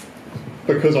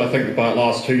 Because I think the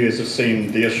last 2 years have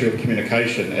seen the issue of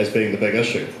communication as being the big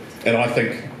issue. And I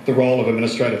think the role of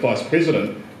Administrative Vice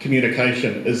President,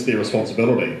 communication is their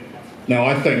responsibility. Now,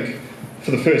 I think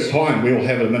for the first time we will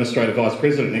have an Administrative Vice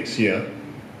President next year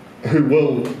who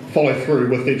will follow through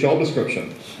with their job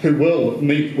description, who will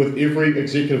meet with every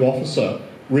executive officer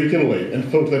regularly and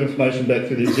filter that information back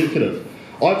through the executive.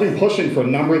 I've been pushing for a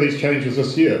number of these changes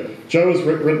this year. Joe has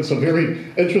written some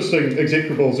very interesting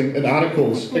executables and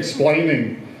articles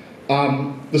explaining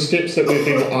the steps that we've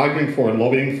been arguing for and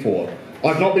lobbying for.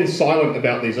 I've not been silent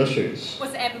about these issues.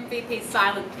 Was Admin VP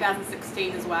silent in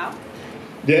 2016 as well?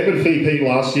 The Admin VP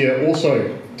last year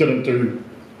also didn't do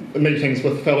meetings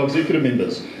with fellow executive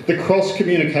members. The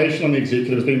cross-communication on the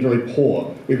executive has been very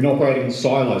poor. We've been operating in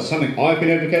silos, something I've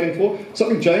been advocating for,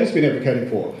 something James has been advocating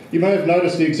for. You may have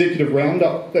noticed the executive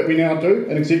roundup that we now do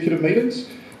in executive meetings.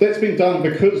 That's been done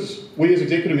because we as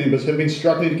executive members have been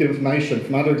struggling to get information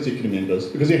from other executive members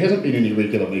because there hasn't been any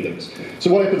regular meetings.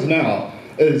 So what happens now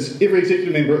is every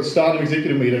executive member at the start of an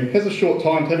executive meeting has a short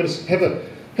time to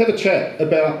have a chat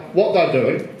about what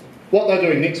they're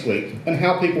doing next week, and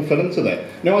how people fit into that.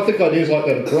 Now, I think ideas like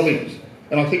that are brilliant,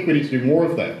 and I think we need to do more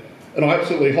of that. And I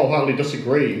absolutely wholeheartedly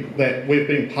disagree that we've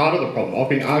been part of the problem. I've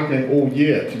been arguing all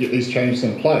year to get these changes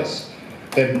in place,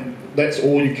 and that's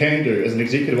all you can do as an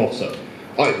executive officer.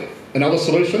 Another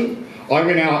solution, I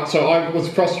went out, so I was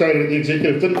frustrated that the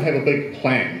executive didn't have a big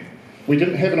plan. We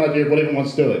didn't have an idea of what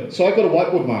everyone's doing. So I got a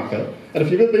whiteboard marker, and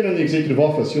if you've ever been in the executive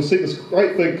office, you'll see this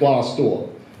great big glass door.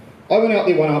 I went out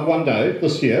there one day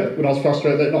this year when I was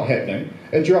frustrated that not happening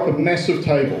and drew up a massive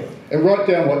table and wrote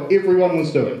down what everyone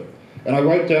was doing. And I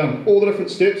wrote down all the different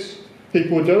steps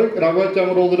people were doing, and I wrote down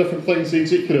what all the different things the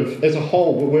executive as a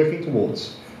whole were working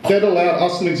towards. That allowed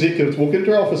us and the executive to walk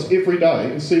into our office every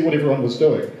day and see what everyone was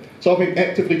doing. So I've been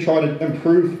actively trying to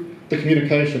improve the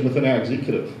communication within our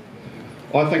executive.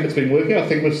 I think it's been working. I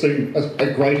think we've seen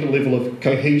a greater level of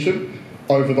cohesion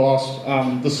over the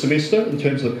last this semester in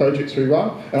terms of the projects we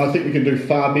run, and I think we can do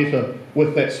far better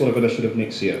with that sort of initiative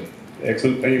next year.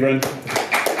 Excellent, thank you, Brendan.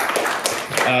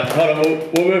 Hold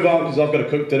on, we'll move on because I've got to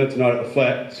cook dinner tonight at the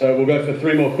flat, so we'll go for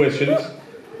 3 more questions.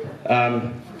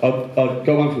 I'll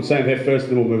go one from Sam here first,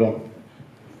 then we'll move on.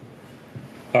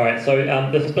 Alright, so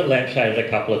this has been lampshaded a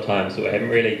couple of times, so we haven't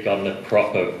really gotten a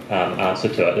proper answer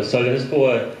to it. So this is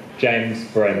for James,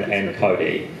 Bryn and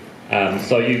Cody.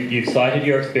 So you've cited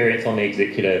your experience on the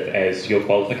executive as your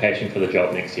qualification for the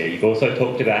job next year. You've also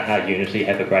talked about how Unity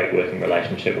have a great working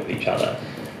relationship with each other.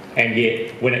 And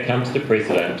yet, when it comes to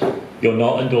president, you're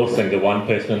not endorsing the one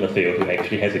person in the field who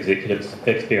actually has executive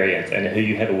experience and who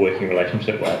you have a working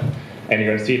relationship with. And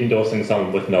you're instead endorsing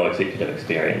someone with no executive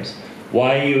experience.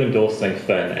 Why are you endorsing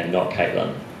Finn and not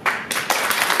Caitlin?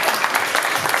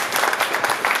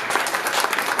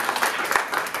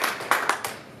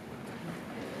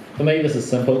 For me, this is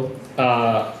simple.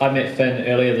 I met Finn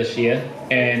earlier this year,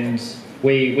 and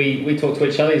we talked to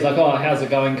each other. He's like, "Oh, how's it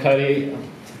going, Cody?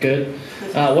 Good.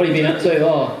 What have you been up to?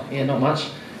 Oh, yeah, not much.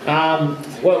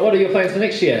 What are your plans for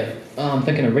next year? Oh, I'm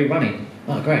thinking of rerunning.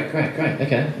 Oh, great.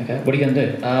 Okay. What are you going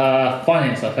to do?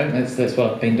 Finance, I think. That's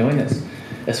what I've been doing.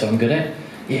 That's what I'm good at.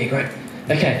 Yeah, great.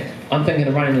 Okay, I'm thinking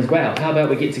of running as well. How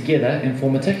about we get together and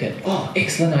form a ticket? Oh,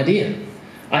 excellent idea.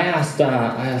 I asked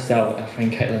our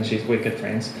friend Caitlin, we're good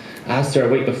friends. I asked her a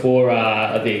week before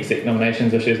the exec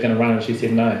nominations if she was going to run, and she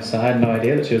said no. So I had no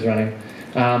idea that she was running.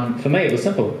 For me, it was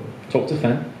simple. Talk to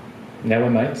Finn. Now we're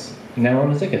mates. Now we're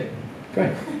on a ticket.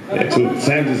 Great. Excellent.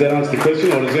 Sam, does that answer the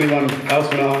question, or does anyone else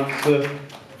want to answer?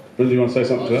 Do you want to say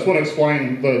something to that? I just want to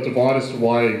explain the divide as to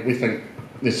why we think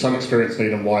there's some experience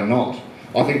needed and why not.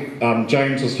 I think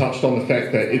James has touched on the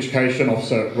fact that education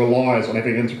officer relies on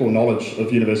having integral knowledge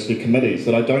of university committees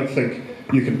that I don't think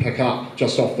you can pick up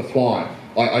just off the fly.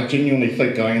 I genuinely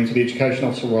think going into the education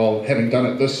officer role, having done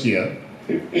it this year,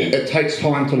 it takes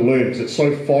time to learn because it's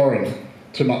so foreign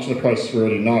to much of the process we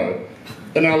already know.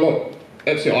 And now look,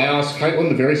 absolutely, I asked Caitlin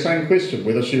the very same question,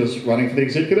 whether she was running for the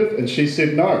executive, and she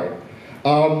said no.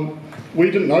 We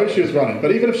didn't know she was running,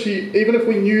 but even if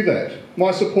we knew that,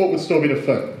 my support would still be to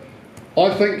Finn. I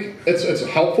think it's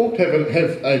helpful to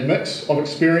have a mix of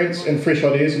experience and fresh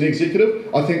ideas in the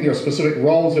executive. I think there are specific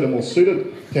roles that are more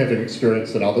suited to having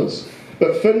experience than others.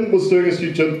 But Finn was doing his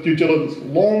due diligence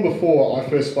long before I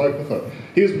first spoke with him.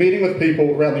 He was meeting with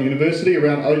people around the university,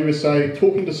 around OUSA,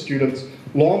 talking to students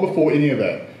long before any of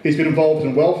that. He's been involved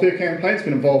in welfare campaigns,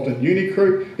 been involved in uni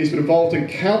crew, he's been involved in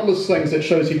countless things that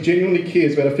shows he genuinely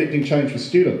cares about affecting change for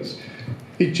students.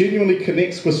 He genuinely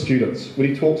connects with students when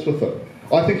he talks with them.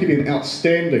 I think he'd be an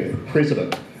outstanding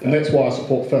president, and that's why I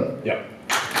support Finn. Yep.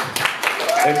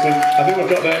 Excellent. I think we've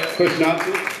got that question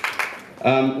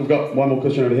answered. We've got one more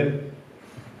question over here.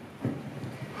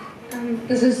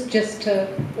 This is just to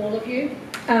all of you.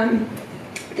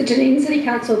 The Dunedin City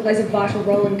Council plays a vital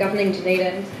role in governing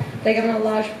Dunedin. They govern a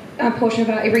large portion of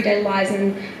our everyday lives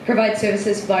and provide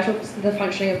services vital to the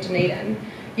functioning of Dunedin.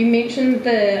 You mentioned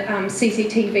the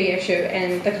CCTV issue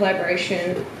and the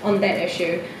collaboration on that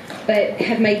issue, but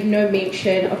have made no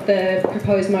mention of the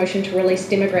proposed motion to release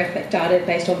demographic data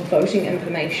based on voting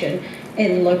information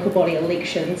in local body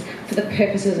elections for the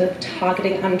purposes of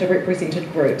targeting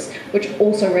underrepresented groups, which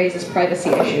also raises privacy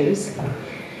issues.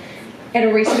 At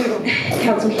a recent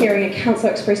council hearing, a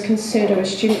councillor expressed concern over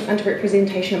student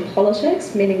underrepresentation in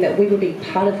politics, meaning that we would be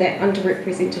part of that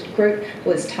underrepresented group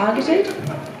who is targeted.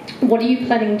 What are you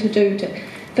planning to do to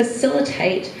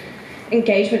facilitate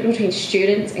engagement between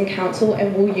students and council,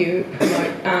 and will you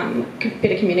promote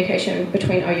better communication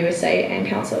between OUSA and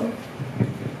council?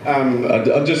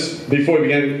 I'll just, before we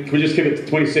begin, can we just give it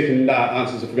 20-second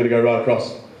answers if we're going to go right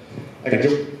across?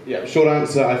 Okay, yeah, short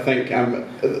answer, I think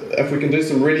if we can do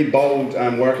some really bold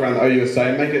work around the OUSA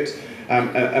and make it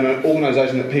an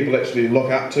organisation that people actually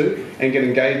look up to and get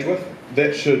engaged with,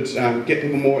 that should get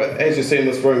people more, as you see in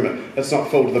this room, it's not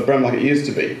full to the brim like it used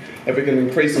to be. If we can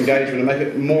increase engagement and make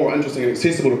it more interesting and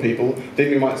accessible to people,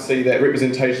 then we might see that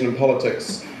representation in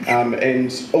politics.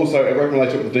 And also a working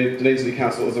relationship with the Dunedin City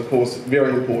Council is of course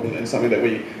very important and something that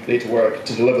we need to work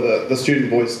to deliver the student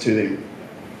voice to them.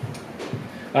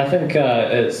 I think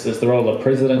it's the role of the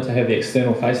president to have the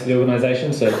external face of the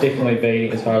organisation, so definitely be,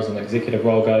 as far as an executive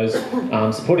role goes,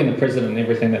 supporting the president in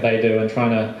everything that they do and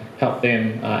trying to help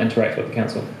them interact with the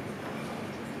council.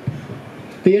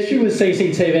 The issue with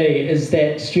CCTV is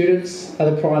that students are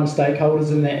the prime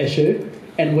stakeholders in that issue,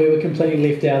 and we were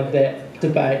completely left out of that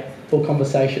debate or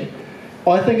conversation.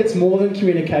 I think it's more than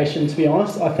communication, to be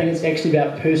honest. I think it's actually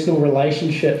about personal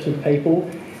relationships with people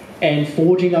and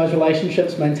forging those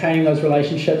relationships, maintaining those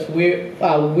relationships,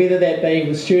 whether that be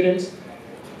with students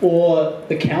or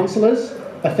the counsellors.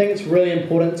 I think it's really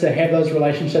important to have those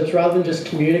relationships rather than just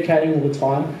communicating all the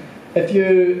time. If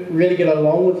you really get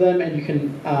along with them and you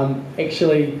can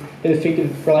actually have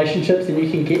effective relationships, then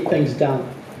you can get things done.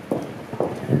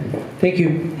 Thank you.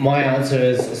 My answer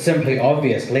is simply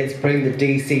obvious. Let's bring the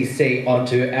DCC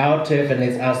onto our turf and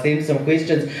let's ask them some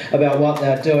questions about what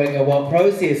they're doing and what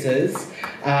processes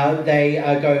they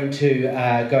are going to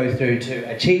go through to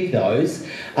achieve those.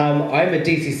 I'm a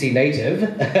DCC native,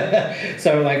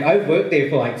 so I've worked there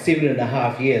for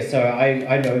 7.5 years, so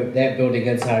I know that building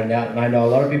inside and out, and I know a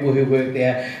lot of people who work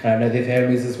there, and I know their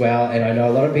families as well, and I know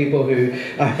a lot of people who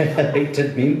are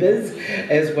elected members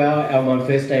as well. I'm on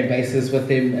first name basis with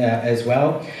them as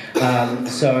well.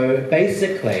 So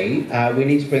basically, we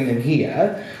need to bring them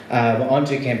here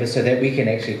onto campus so that we can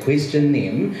actually question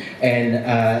them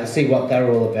and see what they're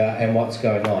all about and what's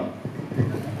going on.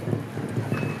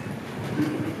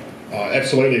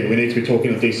 Absolutely, we need to be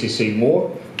talking to DCC more.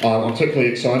 I'm particularly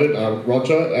excited.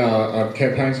 Roger, our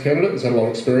campaigns candidate, has had a lot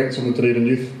of experience on the Dunedin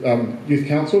Youth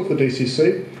Council for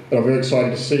DCC, and I'm very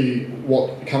excited to see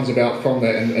what comes about from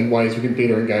that and ways we can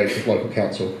better engage with local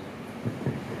council.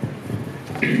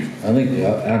 I think the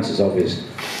answer's obvious.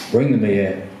 Bring the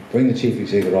Mayor, bring the Chief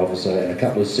Executive Officer and a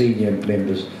couple of senior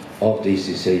members of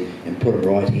DCC and put them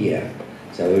right here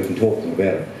so that we can talk to them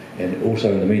about it. And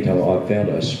also in the meantime, I've found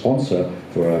a sponsor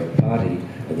for a party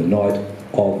on the night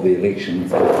of the election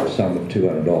for a sum of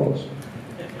 $200.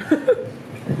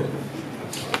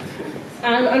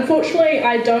 Unfortunately,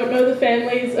 I don't know the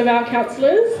families of our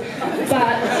councillors, but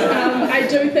I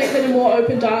do think that a more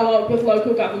open dialogue with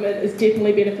local government is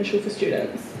definitely beneficial for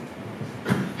students.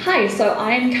 Hi, so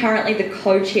I'm currently the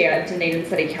co-chair of Dunedin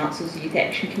City Council's Youth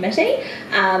Action Committee.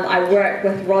 I work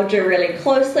with Roger really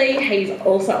closely. He's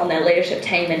also on their leadership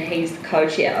team and he's the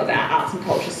co-chair of our Arts and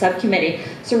Culture Subcommittee.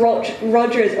 So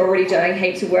Roger is already doing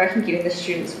heaps of work in getting the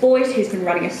students' voice. He's been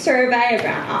running a survey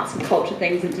around arts and culture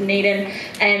things in Dunedin,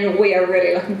 and we are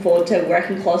really looking forward to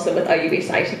working closer with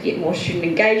OUSA to get more student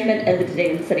engagement in the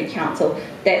Dunedin City Council.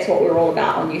 That's what we're all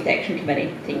about on Youth Action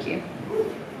Committee. Thank you.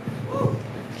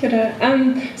 Kia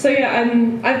ora.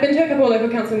 I've been to a couple of local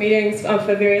council meetings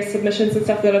for various submissions and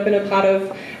stuff that I've been a part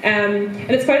of, and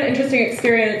it's quite an interesting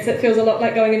experience. It feels a lot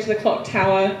like going into the clock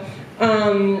tower,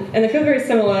 and they feel very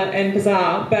similar and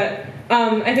bizarre, but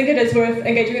I think it is worth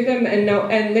engaging with them and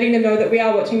letting them know that we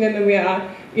are watching them and we are,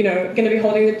 going to be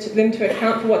holding them to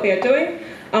account for what they are doing.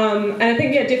 And I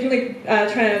think, definitely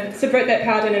trying to subvert that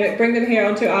power dynamic, bring them here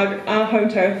onto our home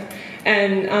turf,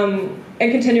 and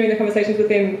continuing the conversations with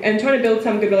them and trying to build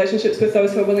some good relationships with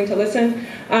those who are willing to listen.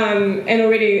 And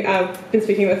already I've been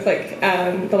speaking with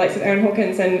the likes of Aaron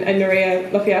Hawkins and Maria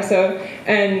Lofiaso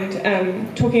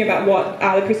and talking about what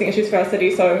are the pressing issues for our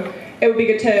city. So it would be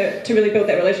good to really build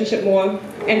that relationship more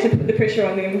and to put the pressure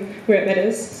on them where it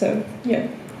matters. So yeah.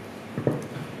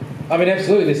 I mean,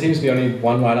 absolutely, there seems to be only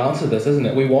one right answer to this, isn't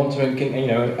it? We want to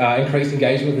increase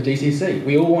engagement with the DCC.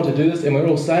 We all want to do this, and we're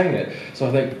all saying it. So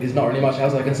I think there's not really much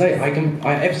else I can say.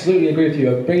 I absolutely agree with you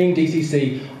of bringing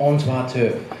DCC onto our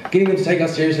turf, getting them to take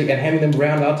us seriously and having them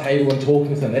round our table and talking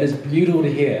with them. That is beautiful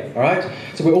to hear, all right?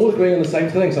 So we're all agreeing on the same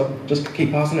thing, so just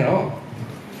keep passing it on.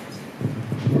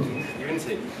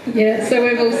 Yeah, so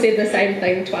we've all said the same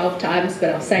thing 12 times,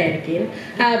 but I'll say it again.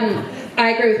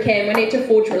 I agree with Cam. We need to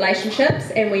forge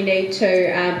relationships, and we need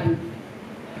to,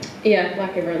 yeah,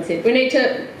 like everyone said, we need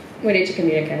to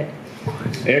communicate.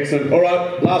 Excellent. All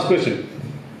right, last question.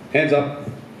 Hands up.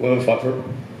 We'll have a fight for it.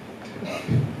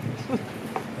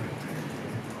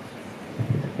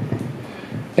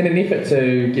 In an effort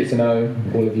to get to know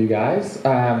all of you guys,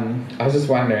 I was just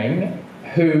wondering,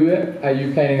 who are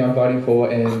you planning on voting for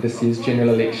in this year's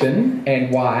general election,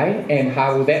 and why, and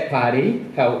how will that party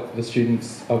help the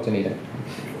students of Dunedin?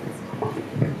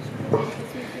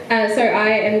 So I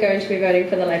am going to be voting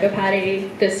for the Labour Party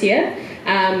this year.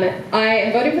 I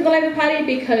am voting for the Labour Party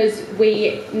because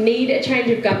we need a change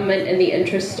of government in the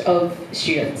interest of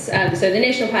students. So the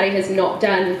National Party has not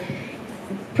done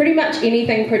pretty much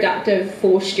anything productive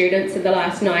for students in the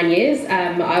last 9 years.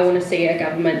 I want to see a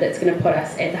government that's going to put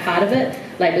us at the heart of it.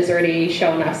 Labor's already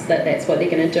shown us that that's what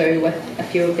they're going to do with a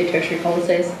few of their tertiary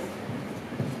policies.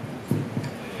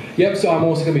 Yep, so I'm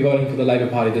also going to be voting for the Labour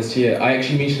Party this year. I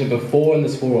actually mentioned it before in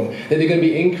this forum, that they're going to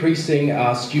be increasing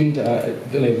our student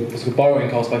borrowing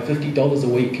costs by $50 a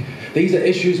week. These are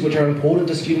issues which are important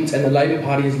to students, and the Labour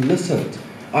Party has listened.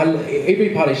 Every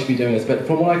party should be doing this, but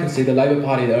from what I can see, the Labour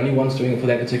Party are the only ones doing it for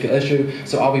that particular issue,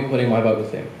 so I'll be putting my vote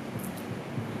with them.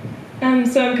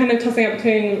 So I'm kind of tossing up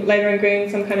between Labour and Green,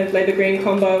 some kind of Labour-Green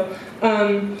combo.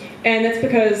 And that's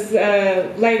because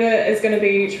Labour is going to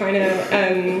be trying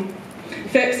to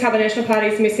fix how the National Party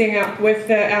is messing up with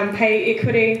the pay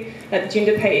equity, the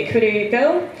gender pay equity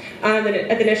bill.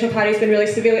 The National Party has been really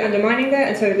severely undermining that,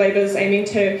 and so Labour's aiming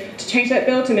to change that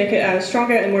bill to make it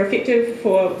stronger and more effective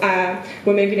for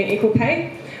women getting equal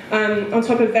pay. On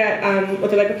top of that,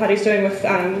 what the Labour Party is doing with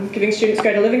giving students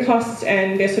greater living costs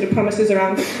and their sort of promises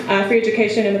around free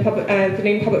education and the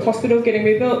Dunedin Public Hospital getting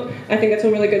rebuilt, I think that's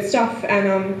all really good stuff.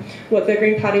 And what the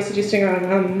Green Party is suggesting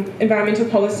around environmental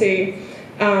policy,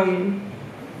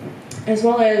 as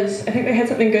well as, I think they had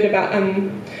something good about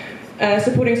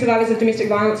supporting survivors of domestic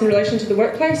violence in relation to the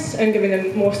workplace and giving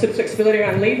them more sort of flexibility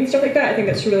around leave and stuff like that. I think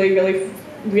that's really, really,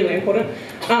 really important.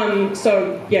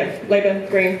 So yeah, Labour,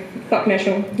 Green, fuck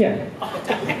National, yeah.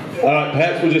 Alright,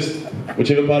 perhaps we'll just,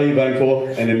 whichever party you're voting for,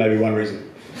 and then maybe one reason.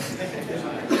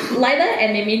 Labour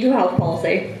and their mental health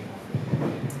policy.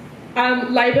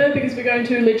 Labour, because we're going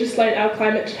to legislate our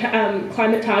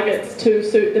climate targets to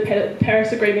suit the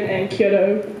Paris Agreement and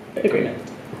Kyoto Agreement.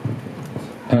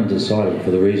 Undecided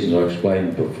for the reasons I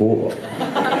explained before.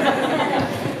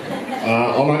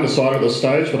 I'm undecided at this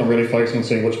stage, but I'm really focusing on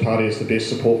seeing which party is the best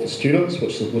support for students,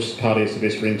 which party is the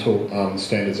best rental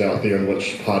standards out there, and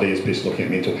which party is best looking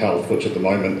at mental health, which at the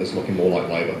moment is looking more like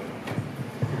Labour.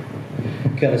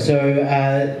 Okay,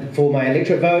 so for my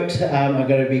electorate vote, I'm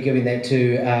going to be giving that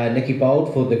to Nikki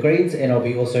Bold for the Greens, and I'll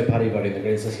be also party voting the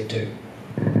Greens this year too.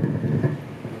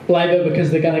 Labour,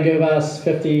 because they're going to give us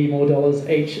 $50 more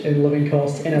each in living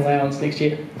costs and allowance next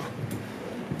year.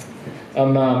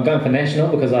 I'm going for National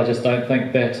because I just don't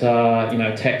think that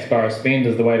tax borough spend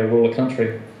is the way to rule a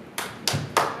country.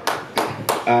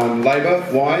 Labour,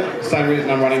 why? Same reason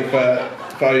I'm running for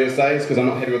OUSA is because I'm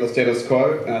not happy with the status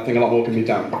quo, and I think a lot more can be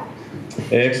done.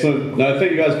 Excellent. No,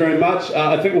 thank you guys very much.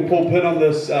 I think we'll pull pin on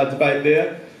this debate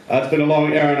there. It's been a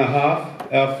long hour and a half,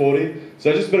 hour 40.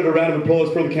 So just a bit of a round of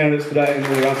applause for all the candidates today and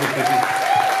all the answers. Thank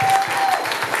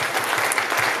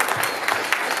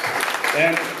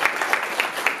you.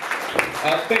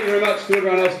 And thank you very much to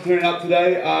everyone else for turning up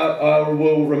today. I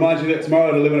will remind you that tomorrow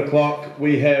at 11 o'clock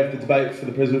we have the debate for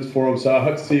the President's Forum, so I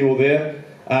hope to see you all there.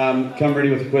 Come ready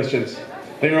with your questions.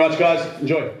 Thank you very much, guys.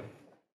 Enjoy.